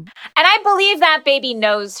gentleman. And I believe that baby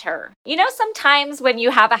knows her. Sometimes when you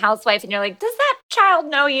have a housewife and you're like, does that child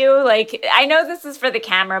know you? Like, I know this is for the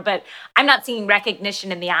camera, but I'm not seeing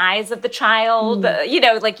recognition in the eyes of the child.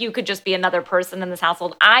 Like you could just be another person in this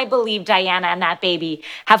household. I believe Diana and that baby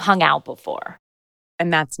have hung out before.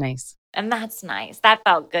 And that's nice. And that's nice. That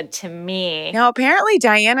felt good to me. Now, apparently,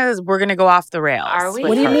 we're going to go off the rails. Are we?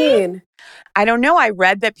 What do you mean? I don't know. I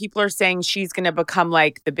read that people are saying she's going to become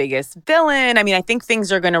like the biggest villain. I mean, I think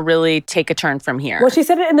things are going to really take a turn from here. Well, she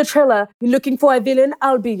said it in the trailer. You're looking for a villain,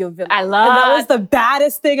 I'll be your villain. I love And that was the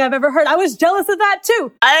baddest thing I've ever heard. I was jealous of that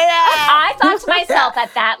too. I thought to myself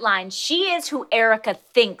at that line, she is who Erica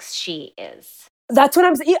thinks she is. That's what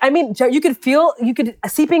I'm saying. I mean, you could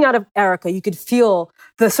seeping out of Erica, you could feel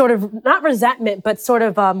the sort of, not resentment, but sort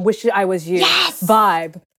of wish I was you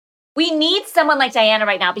vibe. We need someone like Diana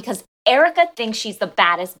right now because Erica thinks she's the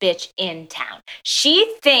baddest bitch in town.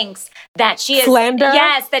 She thinks that she is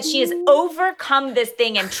that she has overcome this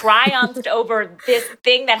thing and triumphed over this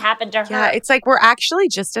thing that happened to her. Yeah, it's like we're actually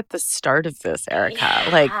just at the start of this, Erica. Yeah.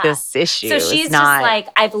 Like this issue. So she's just like,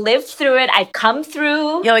 I've lived through it. I've come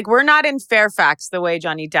through. Yeah, like we're not in Fairfax the way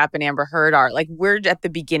Johnny Depp and Amber Heard are. Like we're at the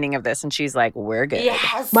beginning of this, and she's like, we're good.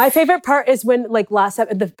 Yes. My favorite part is when like last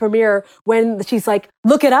at the premiere when she's like,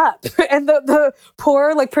 look it up, and the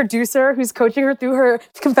poor like producer who's coaching her through her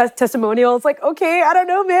testimonial is like, okay, I don't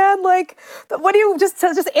know, man. Like, what do you just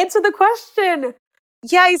answer the question?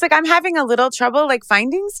 Yeah, he's like, I'm having a little trouble like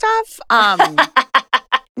finding stuff.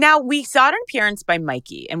 Now we saw an appearance by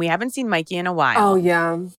Mikey, and we haven't seen Mikey in a while. Oh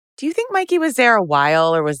yeah. Do you think Mikey was there a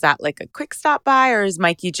while, or was that like a quick stop by, or is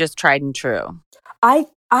Mikey just tried and true? I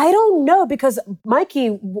don't know because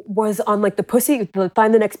Mikey was on like the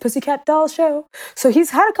Find the Next Pussycat Doll show, so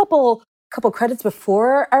he's had a couple couple credits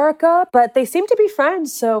before Erica, but they seem to be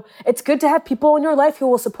friends. So it's good to have people in your life who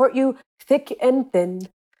will support you thick and thin.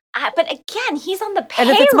 But again, he's on the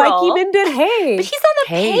payroll. And if it's Mikey Minden, hey. But he's on the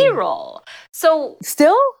payroll. So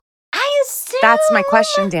still? I assume. That's my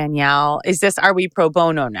question, Danielle. Are we pro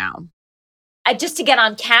bono now? Just to get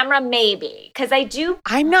on camera, maybe. Because I do.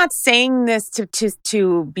 I'm not saying this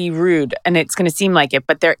to be rude, and it's going to seem like it,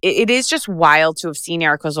 but it is just wild to have seen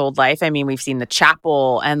Erica's old life. I mean, we've seen the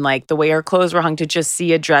chapel and like the way her clothes were hung, to just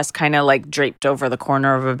see a dress kind of like draped over the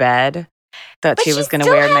corner of a bed that she was going to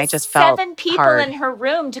wear, and I just felt 7 people hard. in her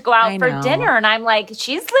room to go out for dinner, and I'm like,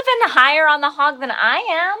 she's living higher on the hog than I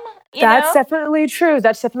am. That's definitely true.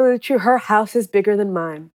 Her house is bigger than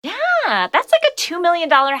mine. Yeah, that's like a $2 million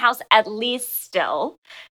house at least still.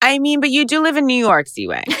 I mean, but you do live in New York,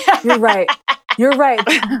 Ziwe. You're right. You're right.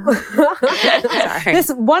 Sorry. This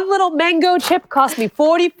one little mango chip cost me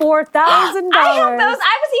 $44,000. I have those.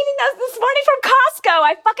 I was eating those this morning from Costco.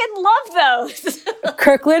 I fucking love those.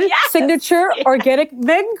 Kirkland signature organic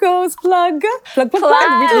mangoes. Plug.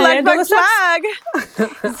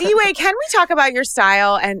 Ziwe, can we talk about your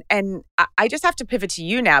style? And I just have to pivot to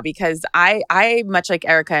you now, because I much like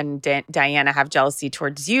Erica and Diana, have jealousy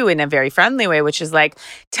towards you in a very friendly way, which is like,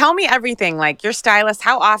 tell me everything. Like, your stylist,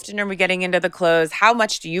 how often are we getting into the clothes? How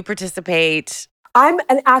much do you participate? I'm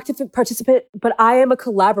an active participant, but I am a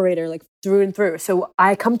collaborator, like through and through. So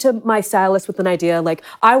I come to my stylist with an idea, like,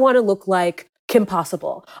 I want to look like Kim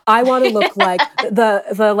Possible. I want to look like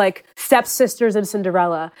the like stepsisters in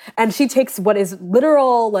Cinderella. And she takes what is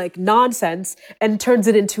literal like nonsense and turns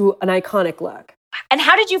it into an iconic look. And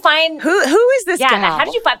how did you find... Who is this gal? How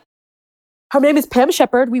did you find... Her name is Pam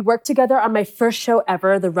Shepard. We worked together on my first show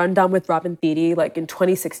ever, The Rundown with Robin Thede, like in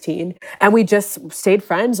 2016. And we just stayed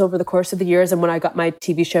friends over the course of the years. And when I got my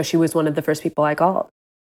TV show, she was one of the first people I called.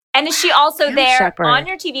 And is she also Pam there Shepard. on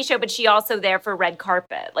your TV show, but she also there for red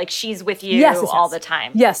carpet? Like, she's with you all the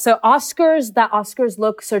time. Yes. So that Oscars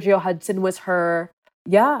look, Sergio Hudson was her.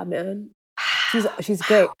 Yeah, man. She's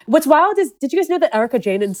great. What's wild is, did you guys know that Erika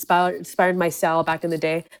Jayne inspired my style back in the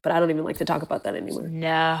day? But I don't even like to talk about that anymore.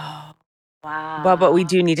 No. Wow. Well, but we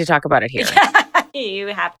do need to talk about it here. You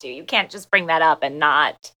have to. You can't just bring that up and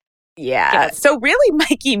not. Yeah. So really,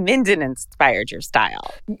 Mikey Minden inspired your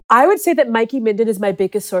style. I would say that Mikey Minden is my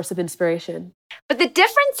biggest source of inspiration. But the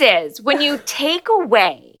difference is, when you take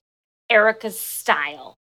away Erica's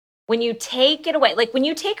style, when you take it away, like when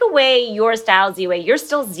you take away your style, Ziwe, you're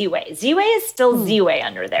still Ziwe. Ziwe is still Ziwe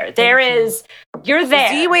under there. You're there.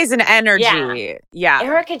 Ziwe's an energy. Yeah.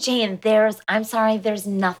 Erika Jayne, I'm sorry, there's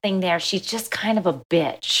nothing there. She's just kind of a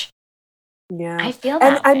bitch. Yeah. I feel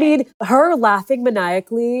that. And I mean, her laughing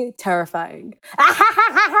maniacally, terrifying.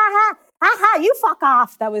 You fuck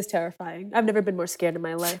off. That was terrifying. I've never been more scared in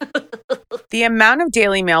my life. The amount of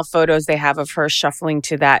Daily Mail photos they have of her shuffling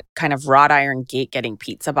to that kind of wrought iron gate getting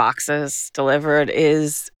pizza boxes delivered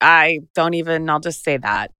is, I'll just say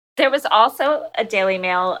that. There was also a Daily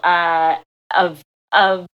Mail of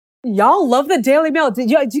Y'all love the Daily Mail.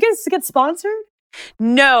 Did you guys get sponsored?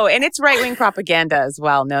 No, and it's right-wing propaganda as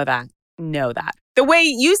well. Know that. The way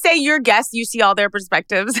you say your guests, you see all their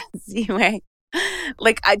perspectives. Anyway,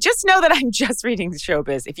 like, I just know that I'm just reading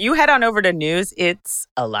showbiz. If you head on over to news, it's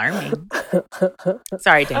alarming.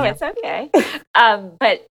 Sorry, Danielle. Oh, it's okay.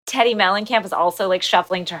 But Teddi Mellencamp was also like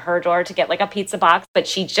shuffling to her door to get like a pizza box, but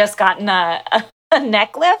she'd just gotten a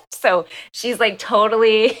neck lift. So she's like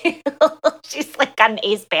totally, she's like got an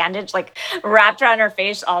ace bandage like wrapped around her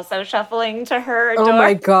face, also shuffling to her door. Oh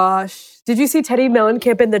my gosh. Did you see Teddi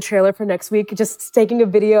Mellencamp in the trailer for next week? Just taking a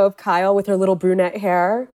video of Kyle with her little brunette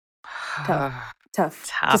hair. Tough.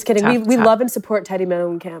 Just kidding. We love and support Teddi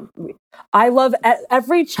Mellencamp. I love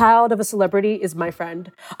every child of a celebrity is my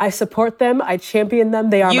friend. I support them. I champion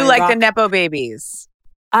them. They are you my like rock. the Nepo babies.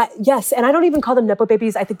 Yes, and I don't even call them Nepo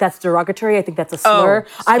babies. I think that's derogatory. I think that's a slur.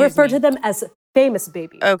 I refer to them as famous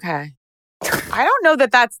babies. Okay. I don't know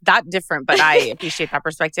that that's that different, but I appreciate that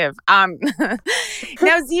perspective. Now,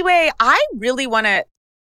 Ziwe, I really want to,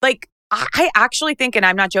 like, I actually think, and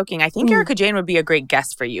I'm not joking, I think Erika Jayne would be a great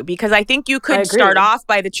guest for you, because I think you could start off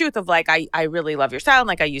by the truth of like, I really love your style, and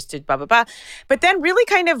like I used to blah, blah, blah. But then really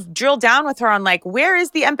kind of drill down with her on like, where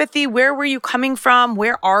is the empathy? Where were you coming from?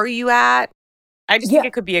 Where are you at? I just think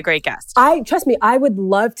it could be a great guest. Trust me, I would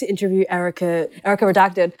love to interview Erika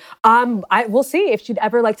Redacted. We'll see if she'd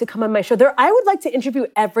ever like to come on my show. I would like to interview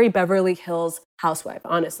every Beverly Hills housewife,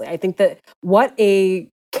 honestly. I think that what a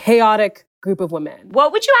chaotic group of women.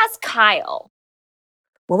 What would you ask Kyle?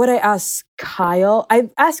 What would I ask Kyle? I'd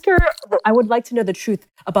ask her, I would like to know the truth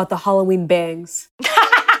about the Halloween bangs.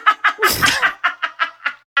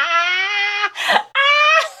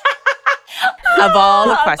 Of all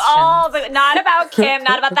the questions. Not about Kim,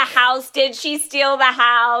 not about the house. Did she steal the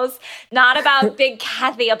house? Not about Big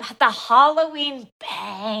Kathy, about the Halloween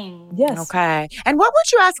bang. Yes. Okay. And what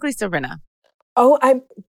would you ask Lisa Rinna? Oh,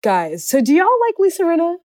 guys. So do y'all like Lisa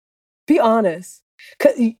Rinna? Be honest.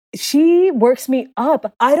 'Cause she works me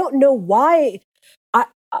up. I don't know why.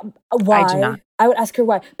 Why? I do not. I would ask her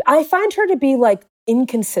why. I find her to be like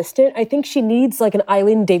inconsistent. I think she needs like an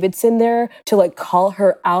Eileen Davidson there to like call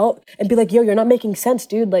her out and be like, yo, you're not making sense,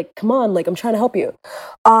 dude. Like, come on, like I'm trying to help you.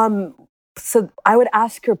 So I would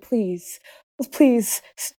ask her, please,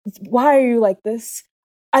 why are you like this?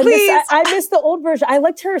 I miss the old version. I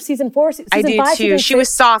liked her season 4, season 5. I do too. She was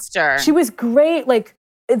softer. She was great. Like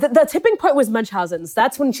the tipping point was Munchausen's.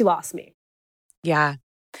 That's when she lost me. Yeah.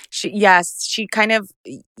 She kind of,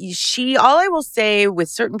 all I will say with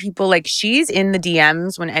certain people, like she's in the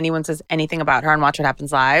DMs when anyone says anything about her on Watch What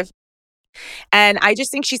Happens Live. And I just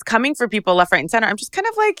think she's coming for people left, right, and center. I'm just kind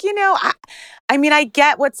of like, I mean, I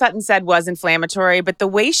get what Sutton said was inflammatory, but the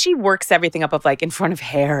way she works everything up of like in front of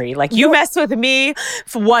Harry, like you mess with me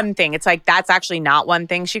for one thing. It's like, that's actually not one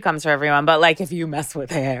thing. She comes for everyone. But like, if you mess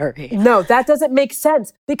with Harry. No, that doesn't make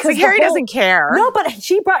sense because like Harry doesn't care. No, but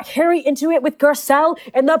she brought Harry into it with Garcelle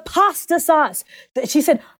and the pasta sauce. She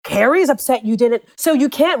said, Harry's upset you didn't. So you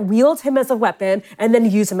can't wield him as a weapon and then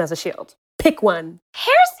use him as a shield. Pick one.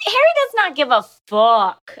 Harry does not give a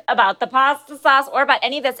fuck about the pasta sauce or about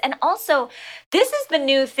any of this. And also, this is the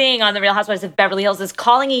new thing on The Real Housewives of Beverly Hills, is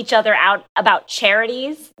calling each other out about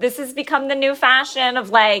charities. This has become the new fashion of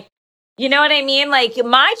like, you know what I mean? Like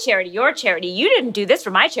my charity, your charity. You didn't do this for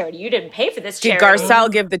my charity. You didn't pay for this charity. Did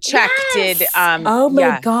Garcelle give the check? Yes. Oh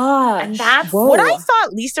my gosh. And that's what I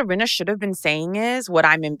thought Lisa Rinna should have been saying is, what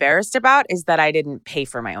I'm embarrassed about is that I didn't pay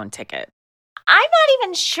for my own ticket. I'm not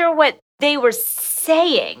even sure what they were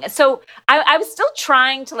saying. So I was still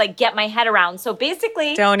trying to like get my head around. So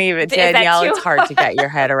basically, don't even, Danielle, it's hard to get your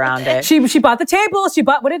head around it. She bought the table.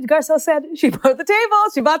 What did Garcelle said? She bought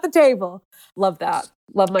the table. Love that.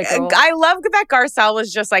 Love my girl. I love that Garcelle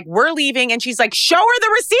was just like, we're leaving. And she's like, show her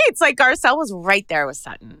the receipts. Like Garcelle was right there with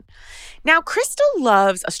Sutton. Now, Crystal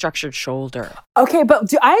loves a structured shoulder. Okay,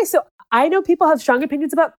 but I know people have strong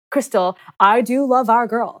opinions about Crystal. I do love our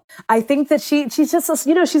girl. I think that she's just,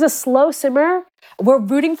 she's a slow simmer. We're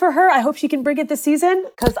rooting for her. I hope she can bring it this season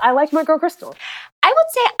because I like my girl Crystal. I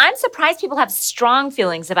would say I'm surprised people have strong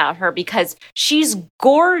feelings about her because she's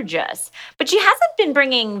gorgeous, but she hasn't been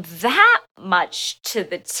bringing that much to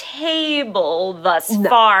the table thus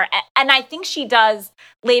far. And I think she does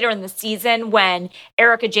later in the season when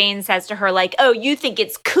Erica Jane says to her, like, oh, you think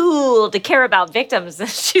it's cool to care about victims. And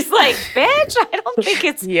she's like, bitch, I don't think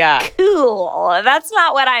it's cool. That's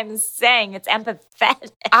not what I'm saying. It's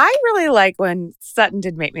empathetic. I really like when Sutton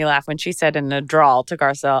did make me laugh when she said in a drawl to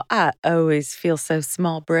Garcelle, I always feel so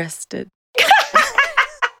small-breasted.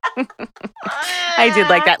 I did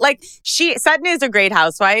like that. Like Sutton is a great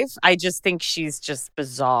housewife. I just think she's just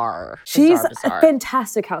bizarre. She's a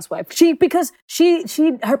fantastic housewife. Because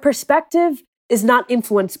her perspective is not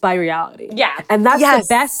influenced by reality. Yeah. And that's the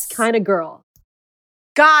best kind of girl.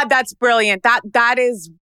 God, that's brilliant. That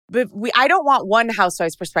is. But I don't want one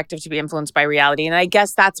housewife's perspective to be influenced by reality. And I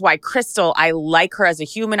guess that's why Crystal, I like her as a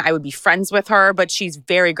human. I would be friends with her, but she's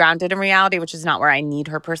very grounded in reality, which is not where I need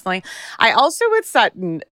her personally. I also, with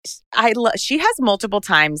Sutton, she has multiple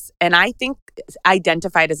times, and I think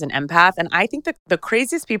identified as an empath. And I think that the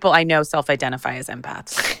craziest people I know self-identify as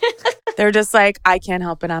empaths. They're just like, I can't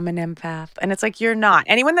help it, I'm an empath. And it's like, you're not.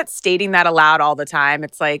 Anyone that's stating that aloud all the time,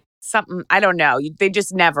 it's like, something, I don't know. They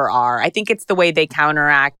just never are. I think it's the way they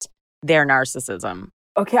counteract their narcissism.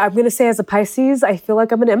 Okay, I'm going to say as a Pisces, I feel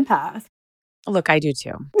like I'm an empath. Look, I do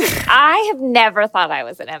too. I have never thought I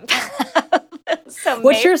was an empath.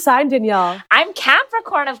 What's your sign, Danielle? I'm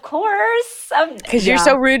Capricorn, of course. Because you're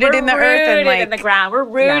so rooted in the earth and like in the ground. We're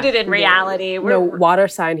rooted in reality. No water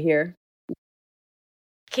sign here.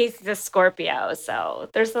 Casey's a Scorpio, so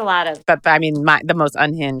there's a lot of. But I mean, the most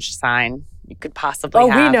unhinged sign you could possibly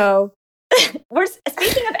have. Oh, we know. We're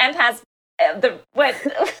speaking of empaths.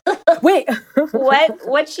 Wait.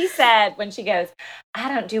 what she said when she goes, I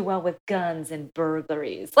don't do well with guns and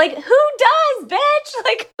burglaries. Like, who does, bitch?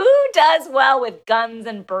 Like, who does well with guns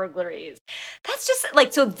and burglaries? That's just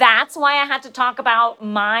like, so that's why I had to talk about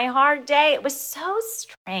my hard day. It was so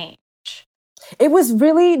strange. It was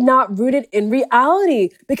really not rooted in reality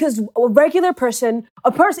because a regular person,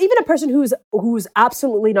 even a person who's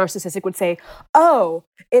absolutely narcissistic would say, oh,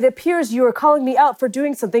 it appears you are calling me out for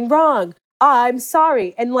doing something wrong. I'm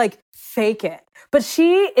sorry. And like fake it. But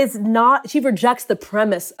she rejects the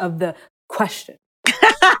premise of the question.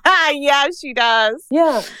 Yeah, she does.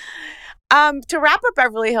 Yeah. To wrap up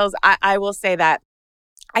Beverly Hills, I will say that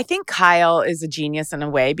I think Kyle is a genius in a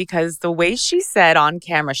way because the way she said on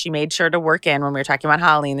camera, she made sure to work in when we were talking about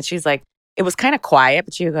Halloween, and she's like, it was kind of quiet,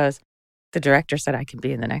 but she goes, the director said I can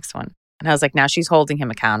be in the next one. And I was like, now she's holding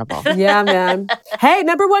him accountable. Yeah, man. Hey,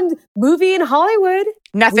 #1 movie in Hollywood.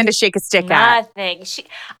 Nothing to shake a stick at. Nothing.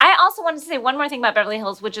 I also wanted to say one more thing about Beverly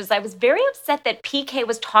Hills, which is I was very upset that PK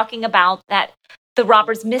was talking about that the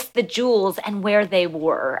robbers missed the jewels and where they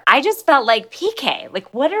were. I just felt like, PK,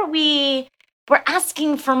 like, what are we're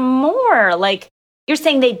asking for more. Like, you're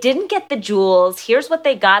saying they didn't get the jewels. Here's what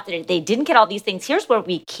they got. They didn't get all these things. Here's where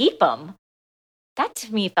we keep them. That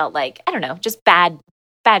to me felt like, I don't know, just bad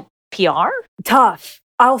PR. Tough.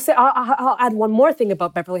 I'll add one more thing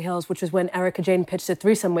about Beverly Hills, which is when Erika Jayne pitched a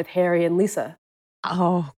threesome with Harry and Lisa.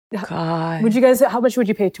 Oh, God. Would you guys, how much would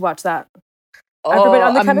you pay to watch that?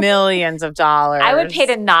 Millions of dollars. I would pay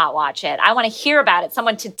to not watch it. I want to hear about it.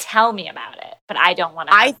 Someone to tell me about it, but I don't want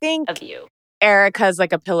to have a view. Erika's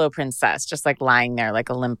like a pillow princess, just like lying there like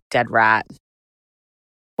a limp dead rat.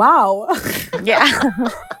 Wow. Yeah.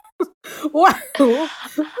 Wow.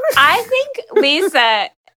 I think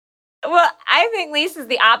Lisa's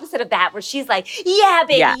the opposite of that, where she's like, yeah,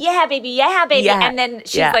 baby, yeah, baby, yeah, baby. Yeah. And then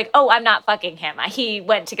she's like, oh, I'm not fucking him. He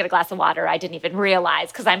went to get a glass of water. I didn't even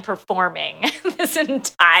realize because I'm performing this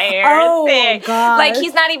entire thing. God. Like,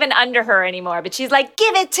 he's not even under her anymore. But she's like,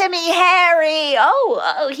 give it to me, Harry.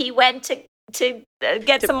 Oh, he went to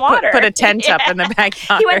get some water. Put a tent up in the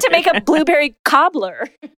backyard. He went to make a blueberry cobbler.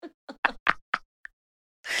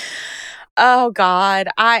 Oh God.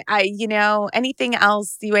 I anything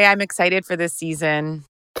else, the way I'm excited for this season.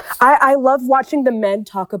 I love watching the men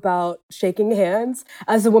talk about shaking hands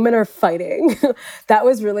as the women are fighting. That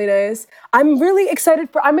was really nice. I'm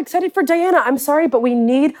excited for Diana. I'm sorry, but we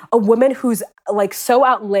need a woman who's like so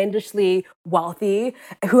outlandishly wealthy,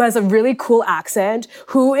 who has a really cool accent,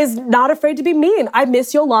 who is not afraid to be mean. I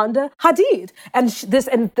miss Yolanda Hadid. And this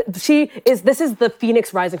is the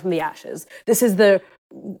phoenix rising from the ashes.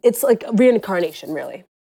 It's like reincarnation, really.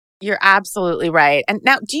 You're absolutely right. And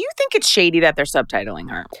now, do you think it's shady that they're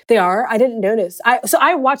subtitling her? They are? I didn't notice.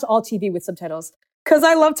 I watch all TV with subtitles because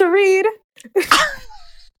I love to read. Because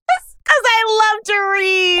I love to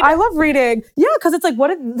read. I love reading. Yeah, because it's like,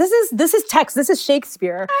 this is text. This is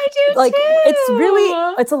Shakespeare. I do like, too.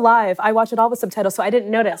 It's alive. I watch it all with subtitles, so I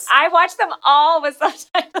didn't notice. I watch them all with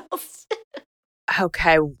subtitles.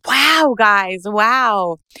 Okay. Wow, guys.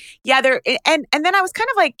 Wow. Yeah, and then I was kind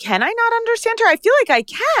of like, can I not understand her? I feel like I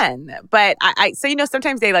can. But so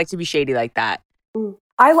sometimes they like to be shady like that.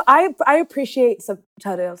 I appreciate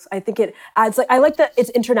subtitles. I think it adds I like that it's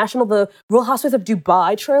international. The Real Housewives of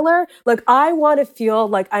Dubai trailer. Like, I want to feel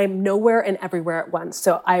like I'm nowhere and everywhere at once.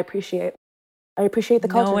 So I appreciate the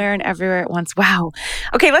culture. Nowhere and everywhere at once. Wow.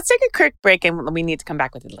 Okay, let's take a quick break and we need to come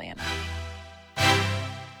back with Atlanta.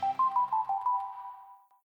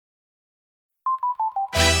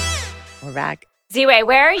 We're back. Z-Way,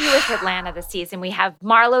 where are you with Atlanta this season? We have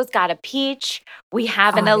Marlo's got a peach. We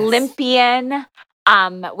have an Olympian.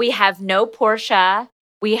 We have no Portia.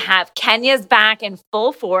 We have Kenya's back in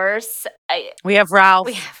full force. We have Ralph.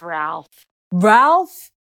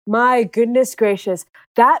 Ralph, my goodness gracious.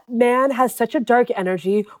 That man has such a dark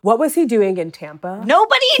energy. What was he doing in Tampa?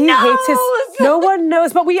 Nobody knows. No one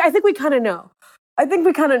knows, but I think we kind of know. I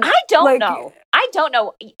don't know. I don't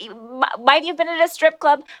know. Might he have been at a strip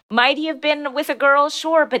club? Might he have been with a girl?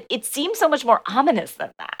 Sure. But it seems so much more ominous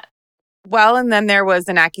than that. Well, and then there was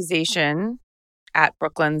an accusation at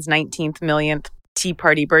Brooklyn's 19th millionth Tea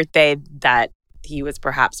Party birthday that he was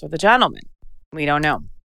perhaps with a gentleman. We don't know.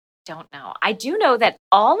 I do know that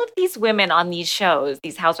all of these women on these shows,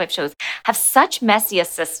 these housewife shows, have such messy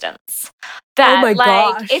assistants that, oh my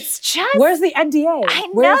gosh. It's just... Where's the NDA? I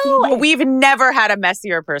know. We've never had a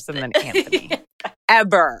messier person than Anthony.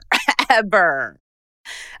 Ever.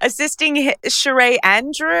 Assisting Sheree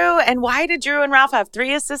and Drew. And why did Drew and Ralph have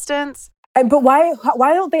 3 assistants? But why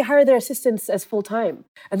don't they hire their assistants as full time,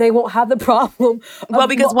 and they won't have the problem? Well,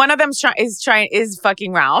 because one of them is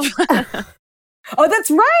fucking Ralph. Oh,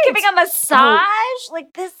 that's right. Giving a massage.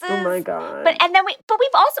 This is. Oh my God.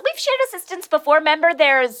 We've shared assistants before. Remember,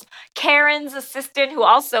 there's Karen's assistant who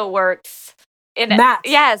also works in Matt.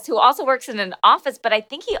 Yes, who also works in an office, but I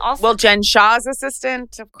think he also. Well, Jen Shah's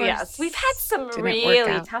assistant, of course. Yes, we've had some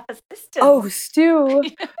really tough assistants. Oh, Stu.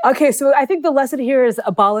 Okay, so I think the lesson here is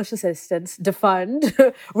abolish assistants,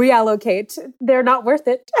 defund, reallocate. They're not worth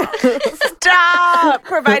it. Stop.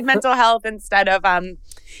 Provide mental health instead of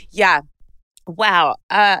yeah. Wow.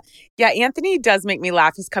 Anthony does make me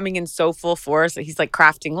laugh. He's coming in so full force. He's like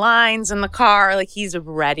crafting lines in the car. Like, he's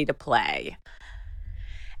ready to play.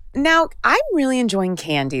 Now, I'm really enjoying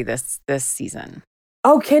Kandi this season.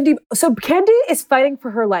 Oh, Kandi. So Kandi is fighting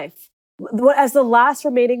for her life. As the last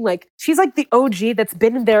remaining, like, she's like the OG that's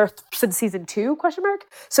been there since season 2, ?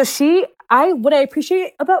 So what I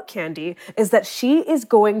appreciate about Kandi is that she is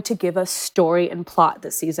going to give us story and plot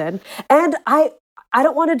this season. And I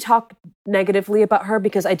don't want to talk negatively about her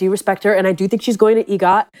because I do respect her and I do think she's going to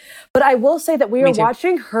EGOT. But I will say that we are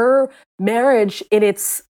watching her marriage in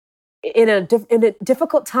a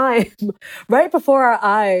difficult time right before our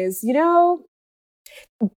eyes. You know,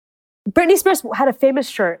 Britney Spears had a famous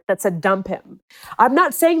shirt that said "Dump him." I'm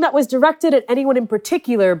not saying that was directed at anyone in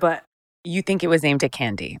particular, but you think it was aimed at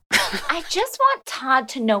Kandi. I just want Todd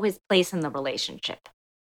to know his place in the relationship.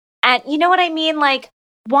 And you know what I mean? Like,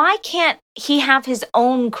 why can't he have his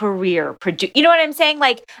own career you know what I'm saying?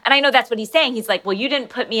 Like, and I know that's what he's saying. He's like, well, you didn't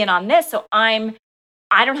put me in on this, so I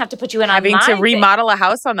don't have to put you in on having to remodel a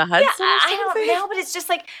house on the Hudson. Yeah, I don't know, but it's just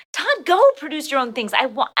like, Todd, go produce your own things.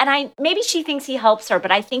 Maybe she thinks he helps her,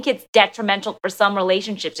 but I think it's detrimental for some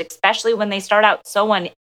relationships, especially when they start out so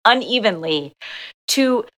unevenly.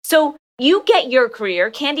 So you get your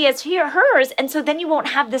career, Kandi has hers, and so then you won't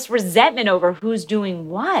have this resentment over who's doing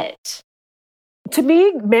what. To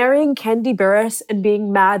me, marrying Kandi Burruss and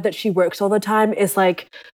being mad that she works all the time is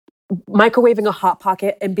like microwaving a Hot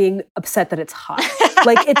Pocket and being upset that it's hot.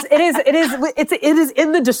 Like it is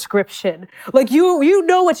in the description. Like you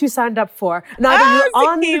know what you signed up for. And either you're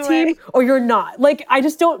on the team or you're not. Like I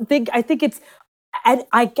just don't think. I think it's. And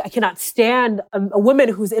I cannot stand a woman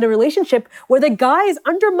who's in a relationship where the guy is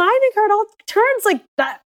undermining her at all turns. Like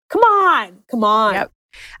that. Come on. Yep.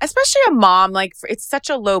 Especially a mom, like it's such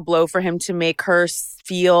a low blow for him to make her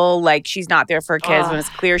feel like she's not there for her kids when it's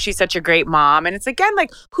clear she's such a great mom. And it's again,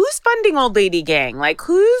 like, who's funding Old Lady Gang? Like,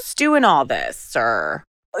 who's doing all this, sir?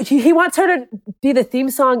 He wants her to be the theme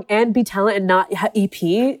song and be talent and not EP.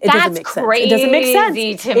 That's doesn't make sense. Crazy it doesn't make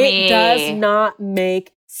sense to me. It does not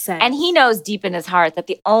make sense. And he knows deep in his heart that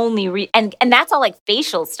the only and that's all like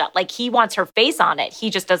facial stuff. Like he wants her face on it. He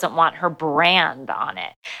just doesn't want her brand on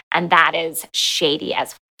it. And that is shady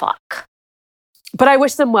as fuck. But I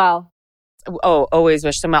wish them well. Oh, always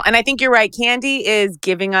wish them well. And I think you're right. Kandi is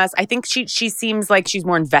giving us, I think she seems like she's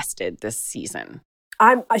more invested this season.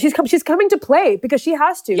 She's coming to play because she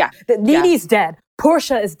has to. Yeah. Nene's dead.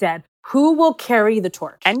 Portia is dead. Who will carry the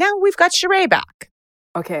torch? And now we've got Sheree back.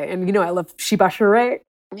 Okay. And you know, I love Sheba Sheree.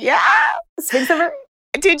 Yeah. Sphinx of her.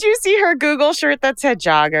 Did you see her Google shirt that said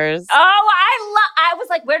joggers? Oh, I was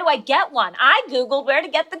like, where do I get one? I Googled where to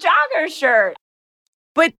get the jogger shirt.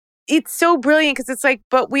 But it's so brilliant because it's like,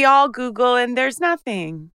 but we all Google and there's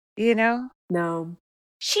nothing, you know? No.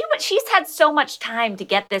 She's had so much time to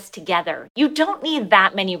get this together. You don't need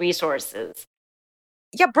that many resources.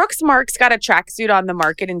 Yeah, Brooks Marks got a tracksuit on the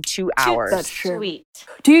market in 2 hours. That's true. Sweet.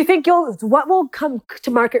 Do you think what will come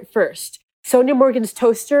to market first? Sonia Morgan's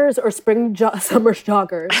toasters or summer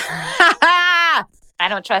joggers? I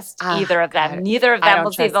don't trust either of them. God. Neither of them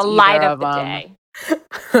will see the light of the day.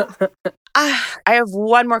 I have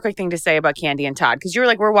one more quick thing to say about Kandi and Todd, because you were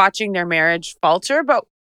like, we're watching their marriage falter, but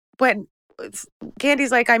when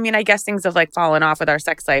Candy's like, I mean, I guess things have like fallen off with our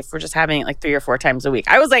sex life. We're just having it like 3 or 4 times a week.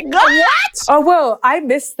 I was like, what? Oh, whoa, I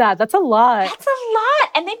missed that. That's a lot. That's a lot.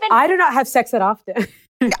 And I do not have sex that often.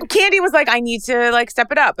 Kandi was like, I need to like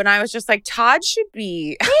step it up. And I was just like, Todd should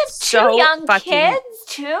be They have so 2 young fucking kids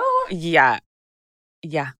too. Yeah.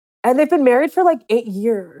 And they've been married for like 8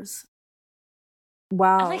 years.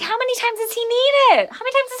 Wow. I'm like, how many times does he need it? How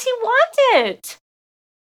many times does he want it?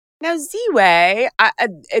 Now, Z-Way,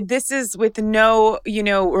 this is with no,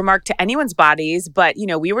 remark to anyone's bodies, but,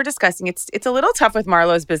 we were discussing it's a little tough with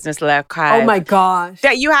Marlo's business, Le Crève. Oh my gosh.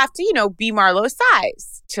 That you have to, be Marlo's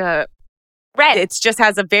size to rent. It just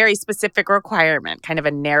has a very specific requirement, kind of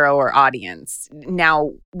a narrower audience.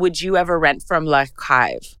 Now, would you ever rent from Le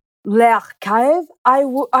Crève? Le Crève?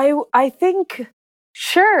 I think,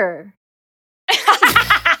 sure.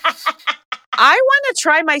 I want to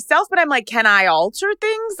try myself, but I'm like, can I alter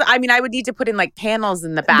things? I mean, I would need to put in like panels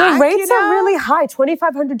in the back. The rates are really high.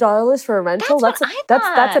 $2,500 for a rental. That's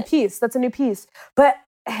a piece. That's a new piece. But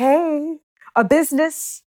hey, a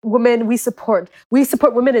business woman we support. We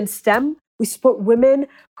support women in STEM. We support women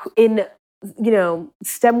in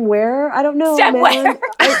STEM wear. I don't know. STEM wear.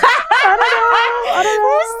 I don't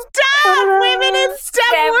know. Stop! Women in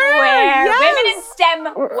STEM wear. Yes. Women in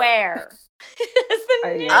STEM wear.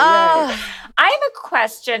 I have a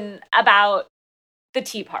question about the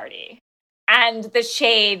Tea Party and the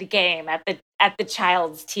shade game at at the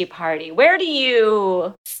child's tea party? Where do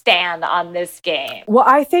you stand on this game? Well,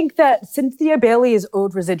 I think that Cynthia Bailey is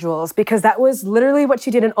owed residuals because that was literally what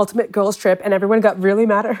she did in Ultimate Girls Trip, and everyone got really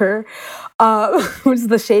mad at her, which is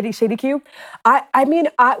the shady cube.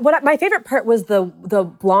 My favorite part was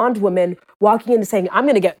the blonde woman walking in and saying, "I'm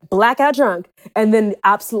going to get blackout drunk," and then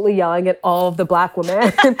absolutely yelling at all of the black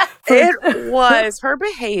women. Her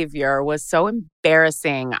behavior was so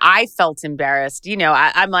embarrassing. I felt embarrassed.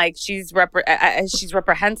 I'm like, she's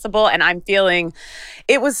reprehensible, and I'm feeling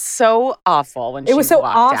it was so awful when she walked out. It was so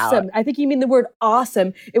awesome. I think you mean the word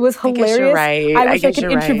awesome. It was hilarious. I guess you're right. I wish I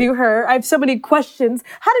could interview her. I have so many questions.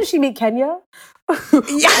 How did she meet Kenya?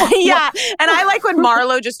 Yeah. And I like when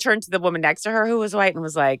Marlo just turned to the woman next to her who was white and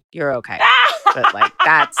was like, "You're okay." But like,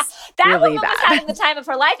 that's that really woman bad. was having the time of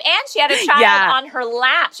her life, and she had a child on her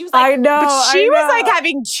lap. She was like, I know. But she was like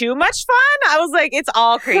having too much fun. I was like, it's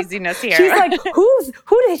all craziness here. She's like,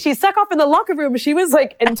 who did she suck off in the locker room? She was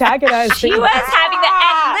like antagonizing. She was having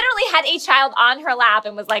and literally had a child on her lap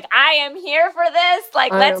and was like, "I am here for this.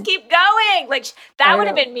 Like, let's keep going." Like that would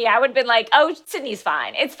have been me. I would have been like, "Oh, Sydney's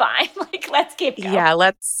fine. It's fine. Like, let's keep going." Yeah,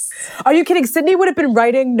 let's. Are you kidding? Sydney would have been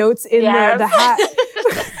writing notes in the hat.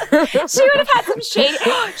 She would have had some shade.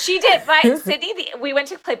 She did. Sydney, we went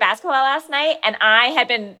to play basketball last night, and I had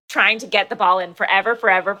been trying to get the ball in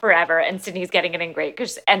forever. And Sydney's getting it in great.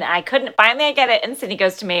 And I couldn't. Finally, I get it. And Sydney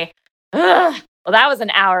goes to me, "Ugh, well, that was an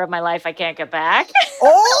hour of my life I can't get back."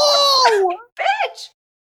 Oh! Bitch.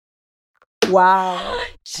 Wow.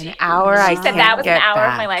 An hour I can't get back. She said that was an hour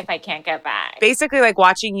of my life I can't get back. Basically like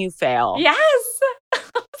watching you fail. Yes. I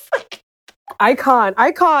was like, Icon.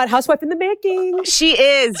 Housewife in the making. She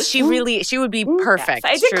is. She would be perfect.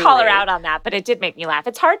 Yes, I did call her out on that, but it did make me laugh.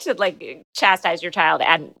 It's hard to like chastise your child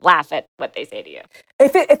and laugh at what they say to you.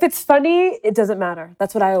 If it's funny, it doesn't matter.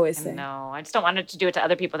 That's what I always say. No, I just don't want her to do it to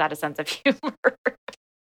other people without a sense of humor.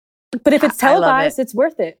 But if it's televised, it's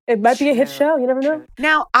worth it. It might be a hit show. You never know.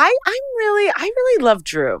 Now, I really love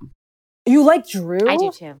Drew. You like Drew? I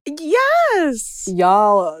do too. Yes.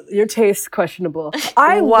 Y'all, your taste questionable.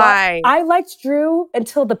 Why? I liked Drew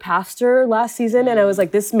until the pastor last season, and I was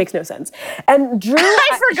like, this makes no sense. And Drew,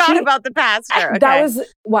 I forgot about the pastor. Okay. That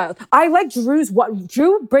was wild. I like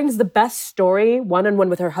Drew brings the best story one-on-one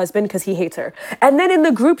with her husband because he hates her. And then in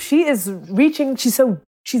the group, she's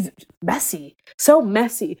messy. So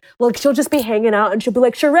messy. Like, she'll just be hanging out and she'll be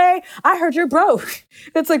like, "Sheree, I heard you're broke."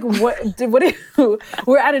 It's like, what are you?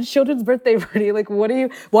 We're at a children's birthday party. Like,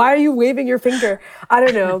 why are you waving your finger? I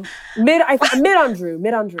don't know. Mid on Drew.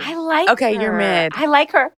 I like her. Okay, you're mid. I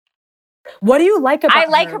like her. What do you like about her? I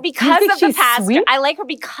like her because of the pastor. Sweet? I like her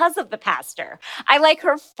because of the pastor. I like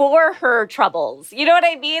her for her troubles. You know what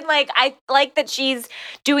I mean? Like, I like that she's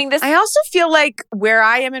doing this. I also feel like where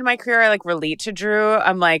I am in my career, I like relate to Drew.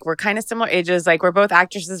 I'm like, we're kind of similar ages. Like, we're both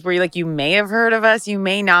actresses where you may have heard of us, you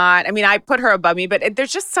may not. I mean, I put her above me, but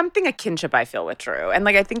there's just something, a kinship I feel with Drew. And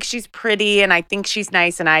like, I think she's pretty and I think she's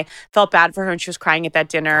nice. And I felt bad for her and she was crying at that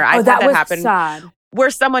dinner. I that was happen. Sad. Where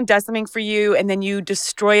someone does something for you and then you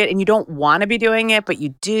destroy it and you don't want to be doing it, but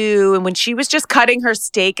you do. And when she was just cutting her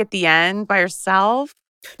steak at the end by herself.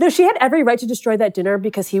 No, she had every right to destroy that dinner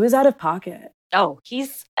because he was out of pocket. Oh,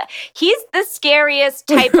 he's the scariest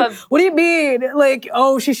type of. What do you mean? Like,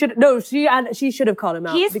 oh, she should have called him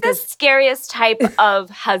out. He's the scariest type of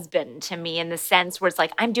husband to me in the sense where it's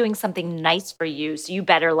like, I'm doing something nice for you, so you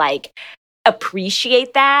better like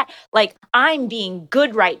appreciate that. Like, I'm being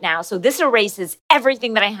good right now, so this erases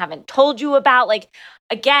everything that I haven't told you about. Like,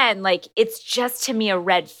 again, like, it's just to me a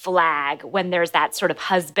red flag when there's that sort of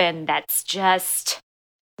husband that's just,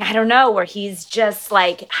 I don't know, where he's just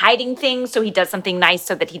like hiding things so he does something nice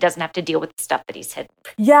so that he doesn't have to deal with the stuff that he's hidden.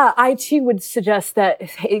 Yeah, I too would suggest that,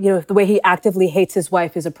 the way he actively hates his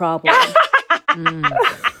wife is a problem.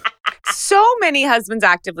 So many husbands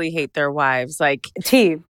actively hate their wives. Like,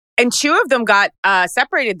 and two of them got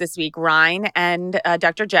separated this week, Ryan and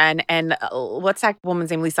Dr. Jen, and what's that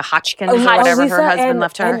woman's name? Lisa Hotchkin, or whatever Lisa her husband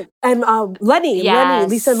left her. And Lenny,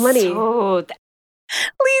 Lisa and Lenny.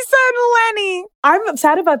 Lisa and Lenny. I'm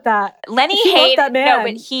sad about that. Lenny hated that man. No,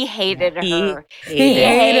 but he hated her. He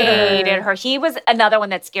hated her. He was another one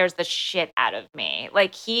that scares the shit out of me.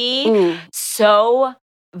 Like, he so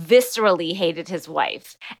viscerally hated his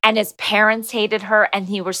wife, and his parents hated her, and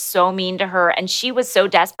he was so mean to her, and she was so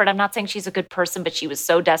desperate. I'm not saying she's a good person, but she was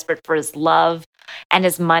so desperate for his love and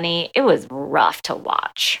his money. It was rough to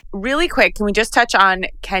watch. Really quick, can we just touch on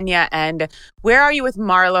Kenya, and where are you with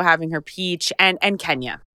Marlo having her peach and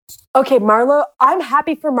Kenya? Okay, Marlo, I'm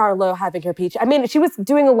happy for Marlo having her peach. I mean, she was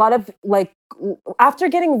doing a lot of, like, after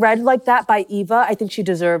getting read like that by Eva, I think she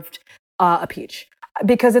deserved a peach.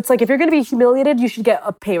 because it's like, if you're going to be humiliated, you should get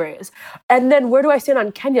a pay raise. And then where do I stand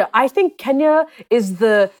on Kenya? I think Kenya is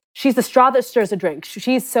she's the straw that stirs the drink.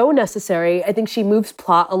 She's so necessary. I think she moves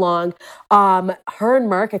plot along. Her and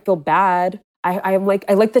Mark, I feel bad. I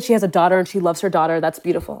like that she has a daughter and she loves her daughter. That's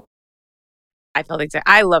beautiful. I felt exactly.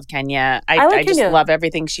 I love Kenya. I just love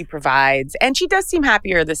everything she provides. And she does seem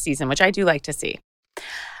happier this season, which I do like to see.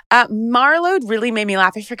 Marlo really made me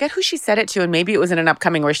laugh. I forget who she said it to, and maybe it was in an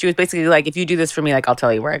upcoming where she was basically like, if you do this for me, like, I'll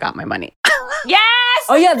tell you where I got my money. Yes!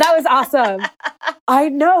 Oh, yeah, that was awesome. I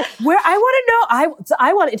know. Where I want to know,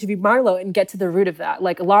 I want to interview Marlo and get to the root of that,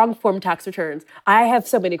 like long form tax returns. I have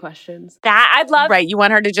so many questions. That I'd love. Right. You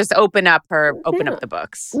want her to just open up the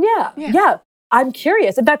books. Yeah. I'm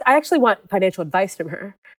curious. In fact, I actually want financial advice from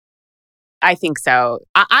her. I think so.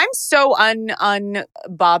 I'm so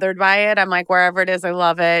unbothered by it. I'm like, wherever it is, I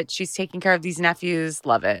love it. She's taking care of these nephews.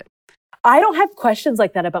 Love it. I don't have questions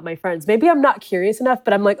like that about my friends. Maybe I'm not curious enough,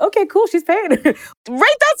 but I'm like, okay, cool, she's paying. Right, that's what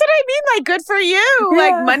I mean. Like, good for you. Yeah.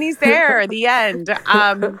 Like, money's there. The end.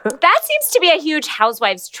 That seems to be a huge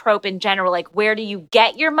housewives trope in general. Like, where do you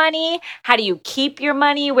get your money? How do you keep your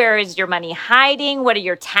money? Where is your money hiding? What are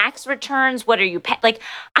your tax returns? What are you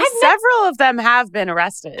several of them have been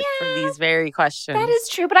arrested for these very questions. That is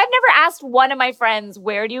true, but I've never asked one of my friends,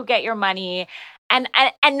 where do you get your money? And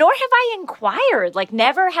nor have I inquired. Like,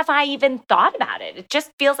 never have I even thought about it. It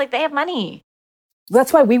just feels like they have money.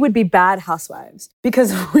 That's why we would be bad housewives,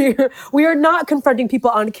 because we are not confronting people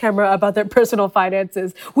on camera about their personal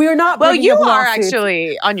finances. We are not. Well, you are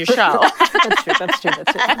actually on your show. That's true.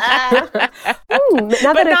 But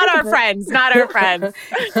not our friends. Not our friends.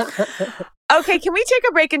 Okay, can we take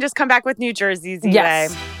a break and just come back with New Jersey?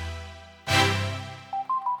 Yes.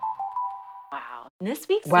 This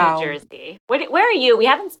week's New Jersey. Where are you? We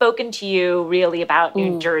haven't spoken to you really about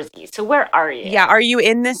New Jersey. So where are you? Yeah, are you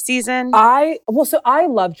in this season? I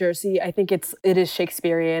love Jersey. I think it is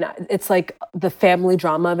Shakespearean. It's like the family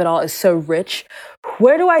drama of it all is so rich.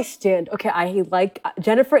 Where do I stand? Okay, I like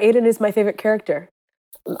Jennifer Aydin is my favorite character.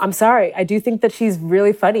 I'm sorry. I do think that she's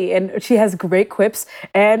really funny and she has great quips.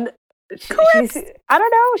 And she's, I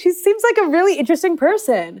don't know, she seems like a really interesting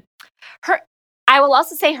person. I will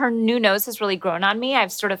also say her new nose has really grown on me.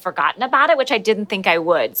 I've sort of forgotten about it, which I didn't think I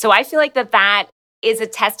would. So I feel like that is a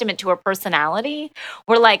testament to her personality,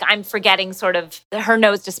 where like I'm forgetting sort of her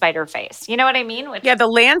nose despite her face. You know what I mean? Yeah, the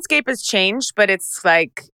landscape has changed, but it's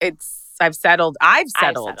like I've settled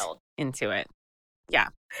into it. Yeah.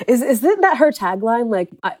 Isn't that her tagline? Like,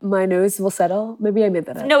 my nose will settle? Maybe I made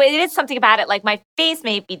that up. No, it is something about it. Like, my face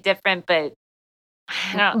may be different, but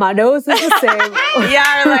my nose is the same.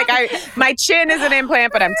 Yeah, like my chin is an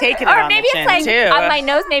implant, but I'm taking it on the chin like, too. My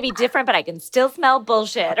nose may be different, but I can still smell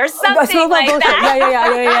bullshit or something like bullshit. that. Yeah.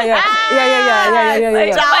 It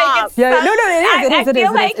is.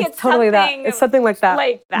 It's totally that. It's something like that.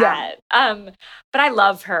 Like that. Yeah. But I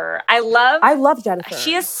love her. I love Jennifer.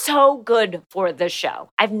 She is so good for the show.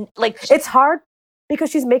 It's hard because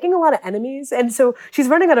she's making a lot of enemies, and so she's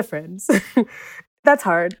running out of friends. That's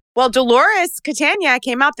hard. Well, Dolores Catania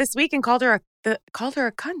came out this week and called her a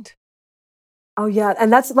cunt. Oh yeah,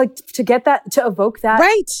 and that's like to evoke that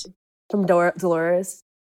from Dolores.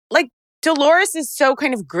 Like Dolores is so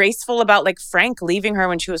kind of graceful about like Frank leaving her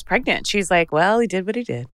when she was pregnant. She's like, well, he did what he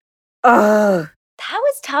did. That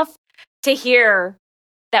was tough to hear.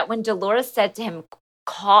 That when Dolores said to him,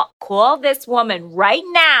 call this woman right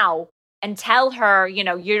now and tell her, you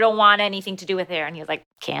don't want anything to do with her, and he was like,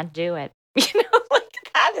 can't do it.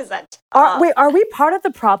 That is a tough. Are we part of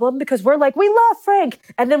the problem? Because we're like, we love Frank.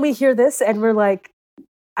 And then we hear this and we're like,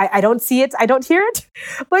 I don't see it. I don't hear it.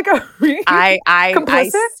 Like, are we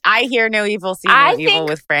complicit? I hear no evil, see no evil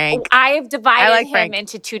with Frank. I have divided him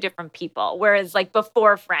into two different people. Whereas like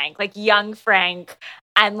before Frank, like young Frank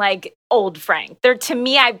and like old Frank. To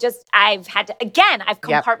me, I've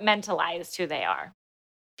compartmentalized who they are.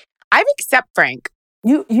 I've accept Frank.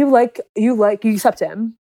 You accept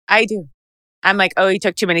him. I do. I'm like, oh, he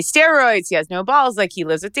took too many steroids. He has no balls. Like, he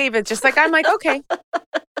lives with David. Just like, I'm like, okay.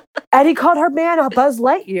 And he called her man a Buzz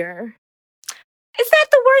Lightyear. Is that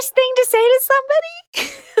the worst thing to say to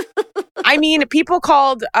somebody? I mean, people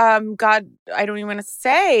called, God, I don't even want to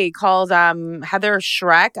say, called Heather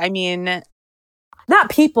Shrek. I mean.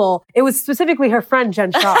 Not people. It was specifically her friend,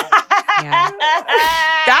 Jen Shaw. Yeah.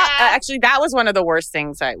 That was one of the worst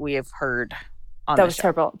things that we have heard on that the was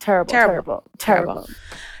show. Terrible.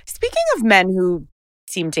 Speaking of men who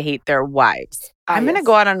seem to hate their wives, I'm going to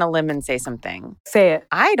go out on a limb and say something. Say it.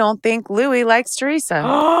 I don't think Louis likes Teresa.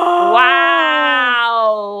 Wow.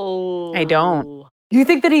 I don't. You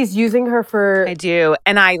think that he's using her for... I do.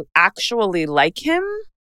 And I actually like him.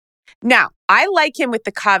 Now, I like him with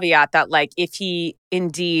the caveat that, like,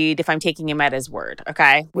 if I'm taking him at his word,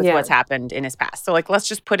 okay, with what's happened in his past. So, like, let's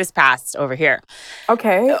just put his past over here.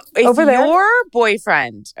 Okay. If over there. your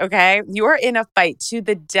boyfriend, okay, you're in a fight to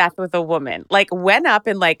the death with a woman, like, went up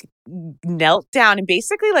and, like, knelt down and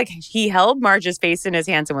basically, like, he held Marge's face in his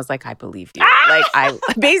hands and was like, I believe you. Like,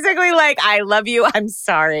 I love you. I'm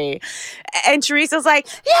sorry. And Teresa's like,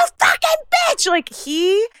 you fucking bitch. Like,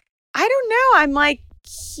 I don't know. I'm like,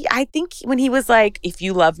 I think when he was like, if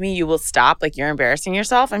you love me, you will stop. Like, you're embarrassing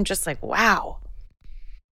yourself. I'm just like, wow.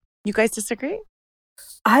 You guys disagree?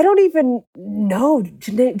 I don't even know.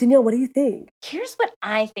 Danielle, what do you think? Here's what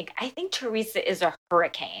I think. I think Teresa is a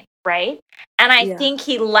hurricane, right? And I think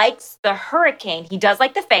he likes the hurricane. He does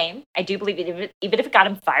like the fame. I do believe it, even if it got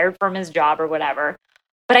him fired from his job or whatever.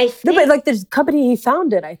 But I think... No, but like the company he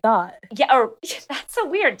founded, I thought. Yeah, or that's so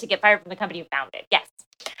weird to get fired from the company you founded. Yes.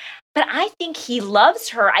 But I think he loves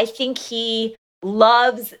her. I think he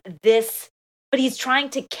loves this, but he's trying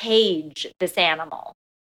to cage this animal.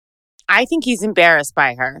 I think he's embarrassed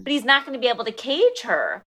by her. But he's not going to be able to cage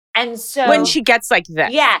her. And so... when she gets like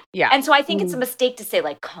this. Yeah. Yeah. And so I think it's a mistake to say,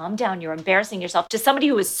 like, calm down, you're embarrassing yourself, to somebody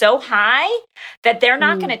who is so high that they're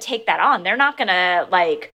not going to take that on. They're not going to,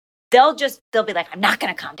 like... They'll be like, I'm not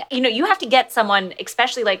going to calm down. You know, you have to get someone,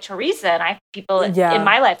 especially like Teresa, and I have people in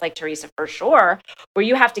my life like Teresa for sure, where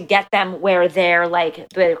you have to get them where they're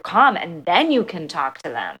calm, and then you can talk to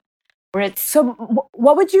them. Where it's so,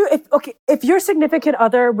 what would you if your significant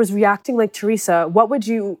other was reacting like Teresa? What would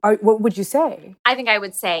you say? I think I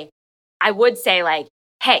would say like,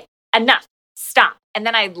 hey, enough, stop, and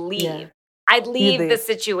then I'd leave. Yeah. I'd leave the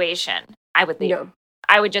situation. I would leave. Yeah.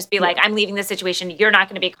 I would just be like, I'm leaving the situation. You're not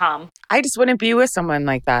going to be calm. I just wouldn't be with someone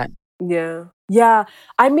like that. Yeah. Yeah.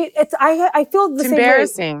 I mean, I feel the same way.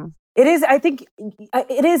 It's embarrassing. It is. I think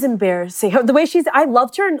it is embarrassing. The way I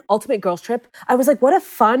loved her in Ultimate Girls Trip. I was like, what a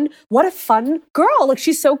fun girl. Like,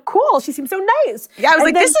 she's so cool. She seems so nice. Yeah. I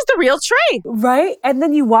was this is the real Trey. Right. And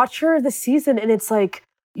then you watch her this season and it's like,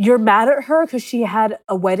 you're mad at her because she had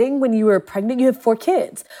a wedding when you were pregnant. You have 4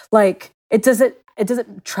 kids. Like, it doesn't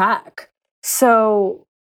track. So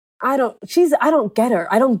I don't get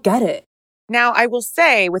her. I don't get it. Now, I will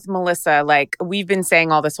say with Melissa, like, we've been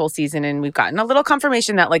saying all this whole season and we've gotten a little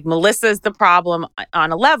confirmation that, like, Melissa's the problem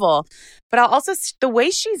on a level. But I'll also, the way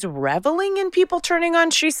she's reveling in people turning on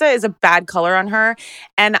Teresa is a bad color on her.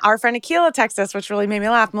 And our friend Akila texted us, which really made me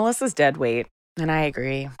laugh. Melissa's dead weight. And I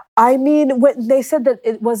agree. I mean, when they said that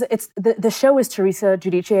the show is Teresa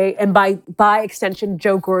Giudice and by extension,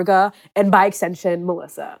 Joe Gorga, and by extension,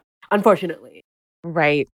 Melissa. Unfortunately.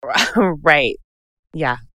 Right. Right.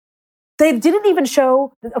 Yeah. They didn't even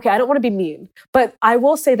show, okay, I don't want to be mean, but I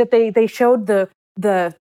will say that they showed the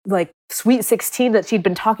like Sweet 16 that she'd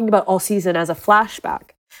been talking about all season as a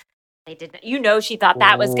flashback. They didn't. You know, she thought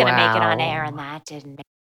that was going to make it on air, and that didn't.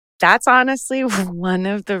 That's honestly one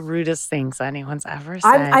of the rudest things anyone's ever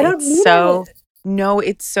said. I don't mean it. No,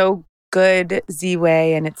 it's so good,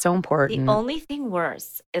 Z-Way, and it's so important. The only thing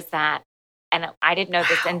worse is that, and I didn't know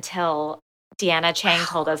this until Deanna Chang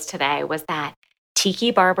told us today, was that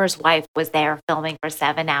Tiki Barber's wife was there filming for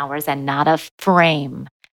 7 hours and not a frame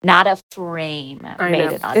made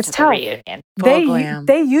it onto the reunion.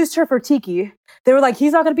 They used her for Tiki. They were like,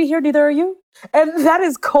 he's not going to be here, neither are you. And that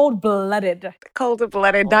is cold-blooded.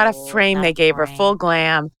 Cold-blooded, not a frame they gave her, full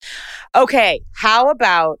glam. Okay, how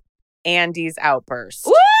about Andy's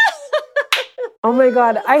outburst? Oh my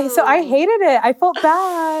God. I hated it. I felt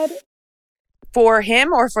bad. For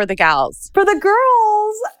him or for the gals? For the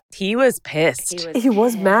girls. He was pissed. He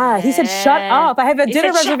was mad. He said, shut up. I have a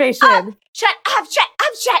dinner reservation. Shut up.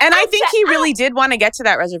 And I think he really did want to get to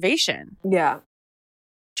that reservation. Yeah.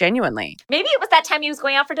 Genuinely. Maybe it was that time he was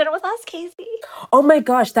going out for dinner with us, Casey. Oh my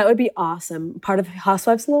gosh, that would be awesome. Part of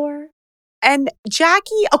Housewives lore. And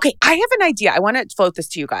Jackie, okay, I have an idea. I want to float this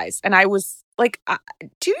to you guys. And I was like,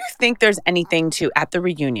 do you think there's anything to, at the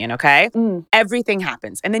reunion, okay? Everything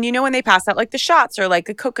happens. And then, you know, when they pass out like the shots or like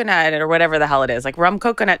the coconut or whatever the hell it is, like rum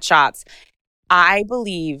coconut shots, I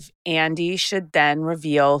believe Andy should then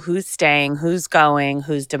reveal who's staying, who's going,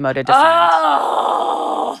 who's demoted to friend.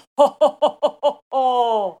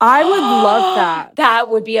 I would love that. That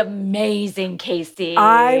would be amazing, Casey.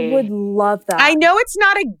 I would love that. I know it's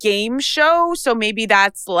not a game show, so maybe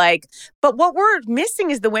that's like, but what we're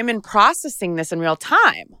missing is the women processing this in real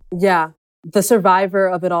time. Yeah. The survivor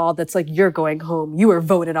of it all that's like, you're going home. You were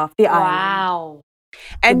voted off the island. Wow.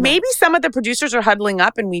 And maybe some of the producers are huddling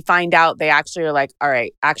up and we find out they actually are like, all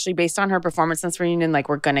right, actually based on her performance in this reunion, like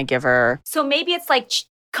we're going to give her. So maybe it's like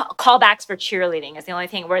callbacks for cheerleading is the only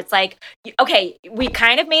thing where it's like, okay, we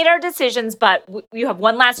kind of made our decisions, but you have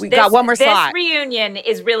one last. We got one more slot. This reunion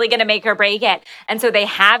is really going to make or break it, and so they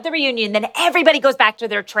have the reunion. Then everybody goes back to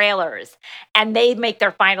their trailers, and they make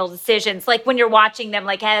their final decisions. Like when you're watching them,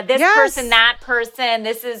 like this person, that person.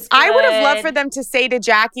 This is. Good. I would have loved for them to say to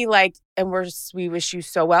Jackie, like, and we wish you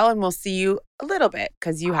so well, and we'll see you a little bit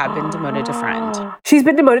because you have been demoted to friend. She's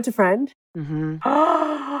been demoted to friend. Mm-hmm.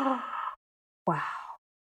 Wow.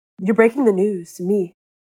 You're breaking the news to me.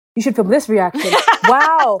 You should film this reaction.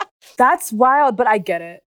 Wow. That's wild, but I get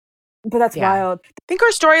it. But that's wild. I think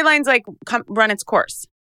our storyline's like run its course.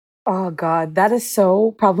 Oh, God. That is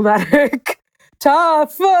so problematic.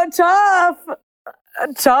 Tough. What?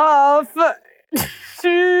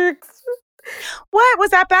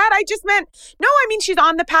 Was that bad? I just meant, no, I mean, she's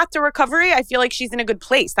on the path to recovery. I feel like she's in a good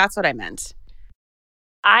place. That's what I meant.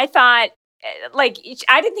 I thought, like,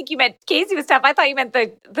 I didn't think you meant Casey was tough. I thought you meant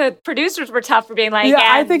the producers were tough for being like,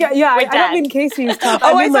 I don't mean Casey was tough.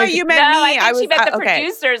 I thought you meant me. I think she meant the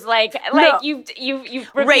producers. Like you've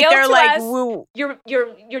revealed they're to like, us woo.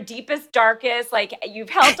 your deepest, darkest. Like you've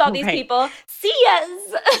helped all these people. See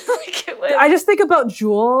us. I just think about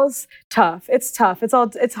Jules. Tough. It's tough.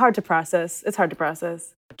 It's hard to process.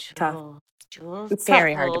 Tough. Jules, it's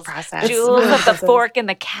very hard to process. Jules of the fork in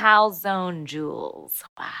the calzone, Jules.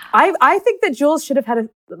 Wow. I think that Jules should have had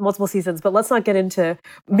multiple seasons, but let's not get into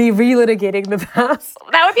me relitigating the past.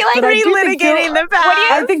 That would be like relitigating the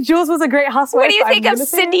past. I think Jules was a great housewife. What do you think of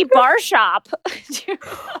Cindy Barshop?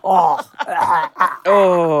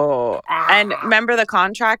 And remember the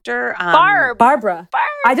contractor? Barbara.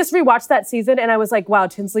 I just rewatched that season and I was like, wow,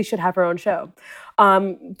 Tinsley should have her own show.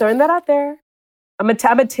 Throwing that out there. I'm a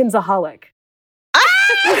Tinsaholic.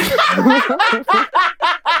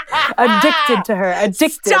 Addicted to her.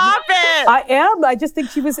 Addicted. Stop it! I am. I just think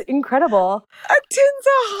she was incredible. A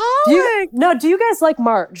Tinsaholic. Do you guys like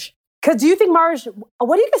Marge? Because do you think Marge?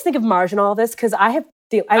 What do you guys think of Marge and all this? Because I have.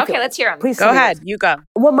 Okay, let's hear them. Please go ahead. You go.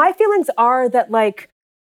 Well, my feelings are that like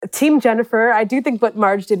Team Jennifer. I do think what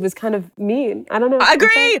Marge did was kind of mean. I don't know.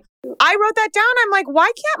 Agree. I wrote that down. I'm like,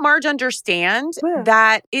 why can't Marge understand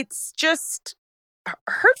that it's just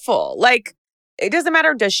hurtful? Like, it doesn't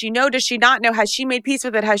matter. Does she know? Does she not know? Has she made peace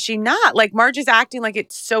with it? Has she not? Like, Marge is acting like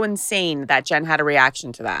it's so insane that Jen had a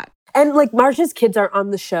reaction to that. And like Marge's kids aren't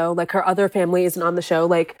on the show. Like her other family isn't on the show.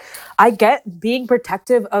 Like I get being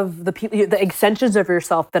protective of the people, the extensions of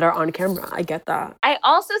yourself that are on camera. I get that. I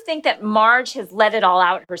also think that Marge has let it all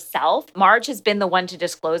out herself. Marge has been the one to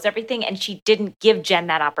disclose everything, and she didn't give Jen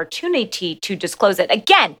that opportunity to disclose it.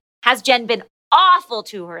 Again, has Jen been awful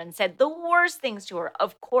to her and said the worst things to her?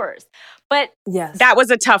 Of course. But yes, that was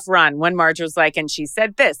a tough run when Marge was like, and she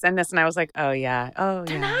said this and this. And I was like, oh, yeah.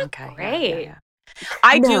 They're not okay, great. Yeah.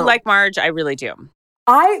 I do like Marge. I really do.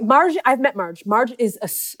 I've met Marge. Marge is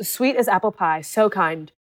as sweet as apple pie. So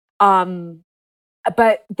kind.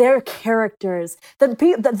 But their characters,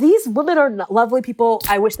 these women are lovely people.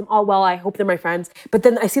 I wish them all well. I hope they're my friends. But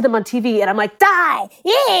then I see them on TV and I'm like, die!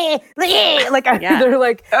 Yeah! They're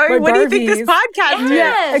like, what do you think this podcast is?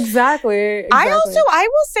 Yeah, exactly. I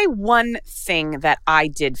will say one thing that I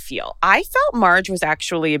did feel. I felt Marge was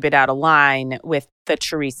actually a bit out of line with the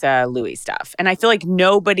Teresa Louis stuff. And I feel like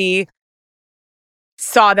nobody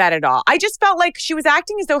saw that at all. I just felt like she was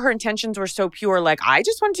acting as though her intentions were so pure. Like, I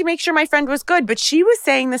just wanted to make sure my friend was good. But she was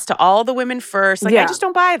saying this to all the women first. Like, I just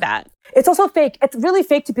don't buy that. It's also fake. It's really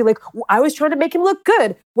fake to be like, I was trying to make him look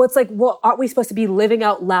good. Well, it's like, well, aren't we supposed to be living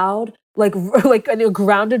out loud? Like in a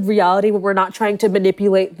grounded reality where we're not trying to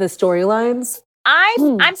manipulate the storylines?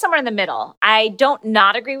 I'm somewhere in the middle. I don't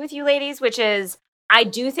not agree with you ladies, which is, I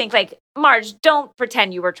do think, like, Marge, don't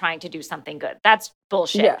pretend you were trying to do something good. That's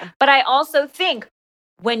bullshit. Yeah. But I also think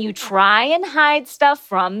when you try and hide stuff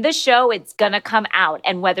from the show, it's going to come out.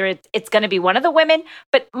 And whether it's going to be one of the women,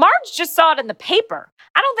 but Marge just saw it in the paper.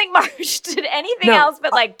 I don't think Marge did anything else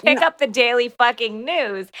but like pick up the daily fucking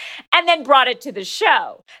news and then brought it to the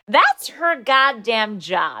show. That's her goddamn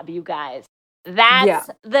job, you guys.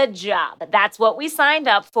 That's the job. That's what we signed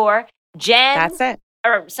up for. Jen. That's it.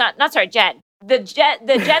 Or not sorry, Jen. The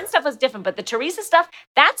Jen stuff was different, but the Teresa stuff,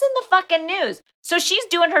 that's in the fucking news. So she's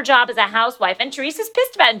doing her job as a housewife, and Teresa's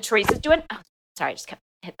pissed about it. And Teresa's doing, sorry, I just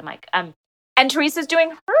hit the mic. And Teresa's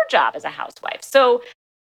doing her job as a housewife. So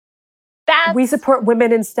we support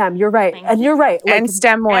women in STEM. You're right. And you're right. Like, and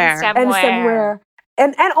STEMware. And STEMware.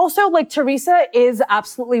 And also, like, Teresa is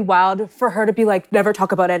absolutely wild for her to be like, never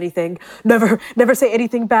talk about anything. Never say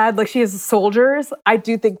anything bad. Like, she has soldiers. I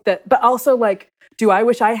do think that, but also, like, do I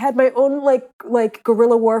wish I had my own, like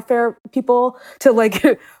guerrilla warfare people to,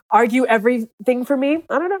 like, argue everything for me?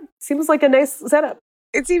 I don't know. Seems like a nice setup.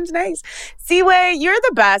 It seems nice. Ziwe, you're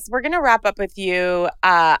the best. We're going to wrap up with you.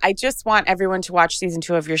 I just want everyone to watch season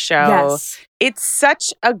 2 of your show. Yes. It's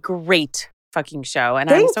such a great fucking show, and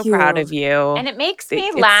I'm so proud of you. And it makes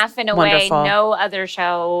me laugh in a wonderful way no other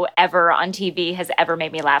show ever on TV has ever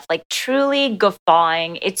made me laugh. Like truly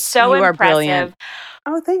guffawing. It's so You are impressive. brilliant.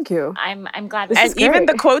 Oh, thank you. I'm glad. This is And even great.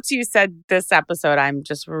 the quotes you said this episode, I'm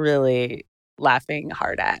just really laughing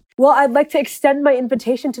hard at. Well, I'd like to extend my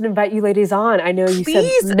invitation to invite you ladies on. I know you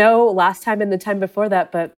Please. said no last time and the time before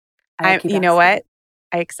that, but You know what?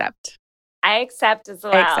 I accept. I accept as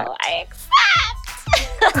well. I accept.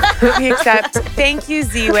 We accept. Thank you,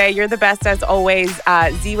 Ziwe. You're the best as always.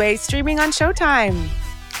 Ziwe streaming on Showtime.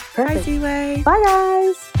 Perfect. Bye, Ziwe. Bye,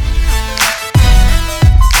 guys.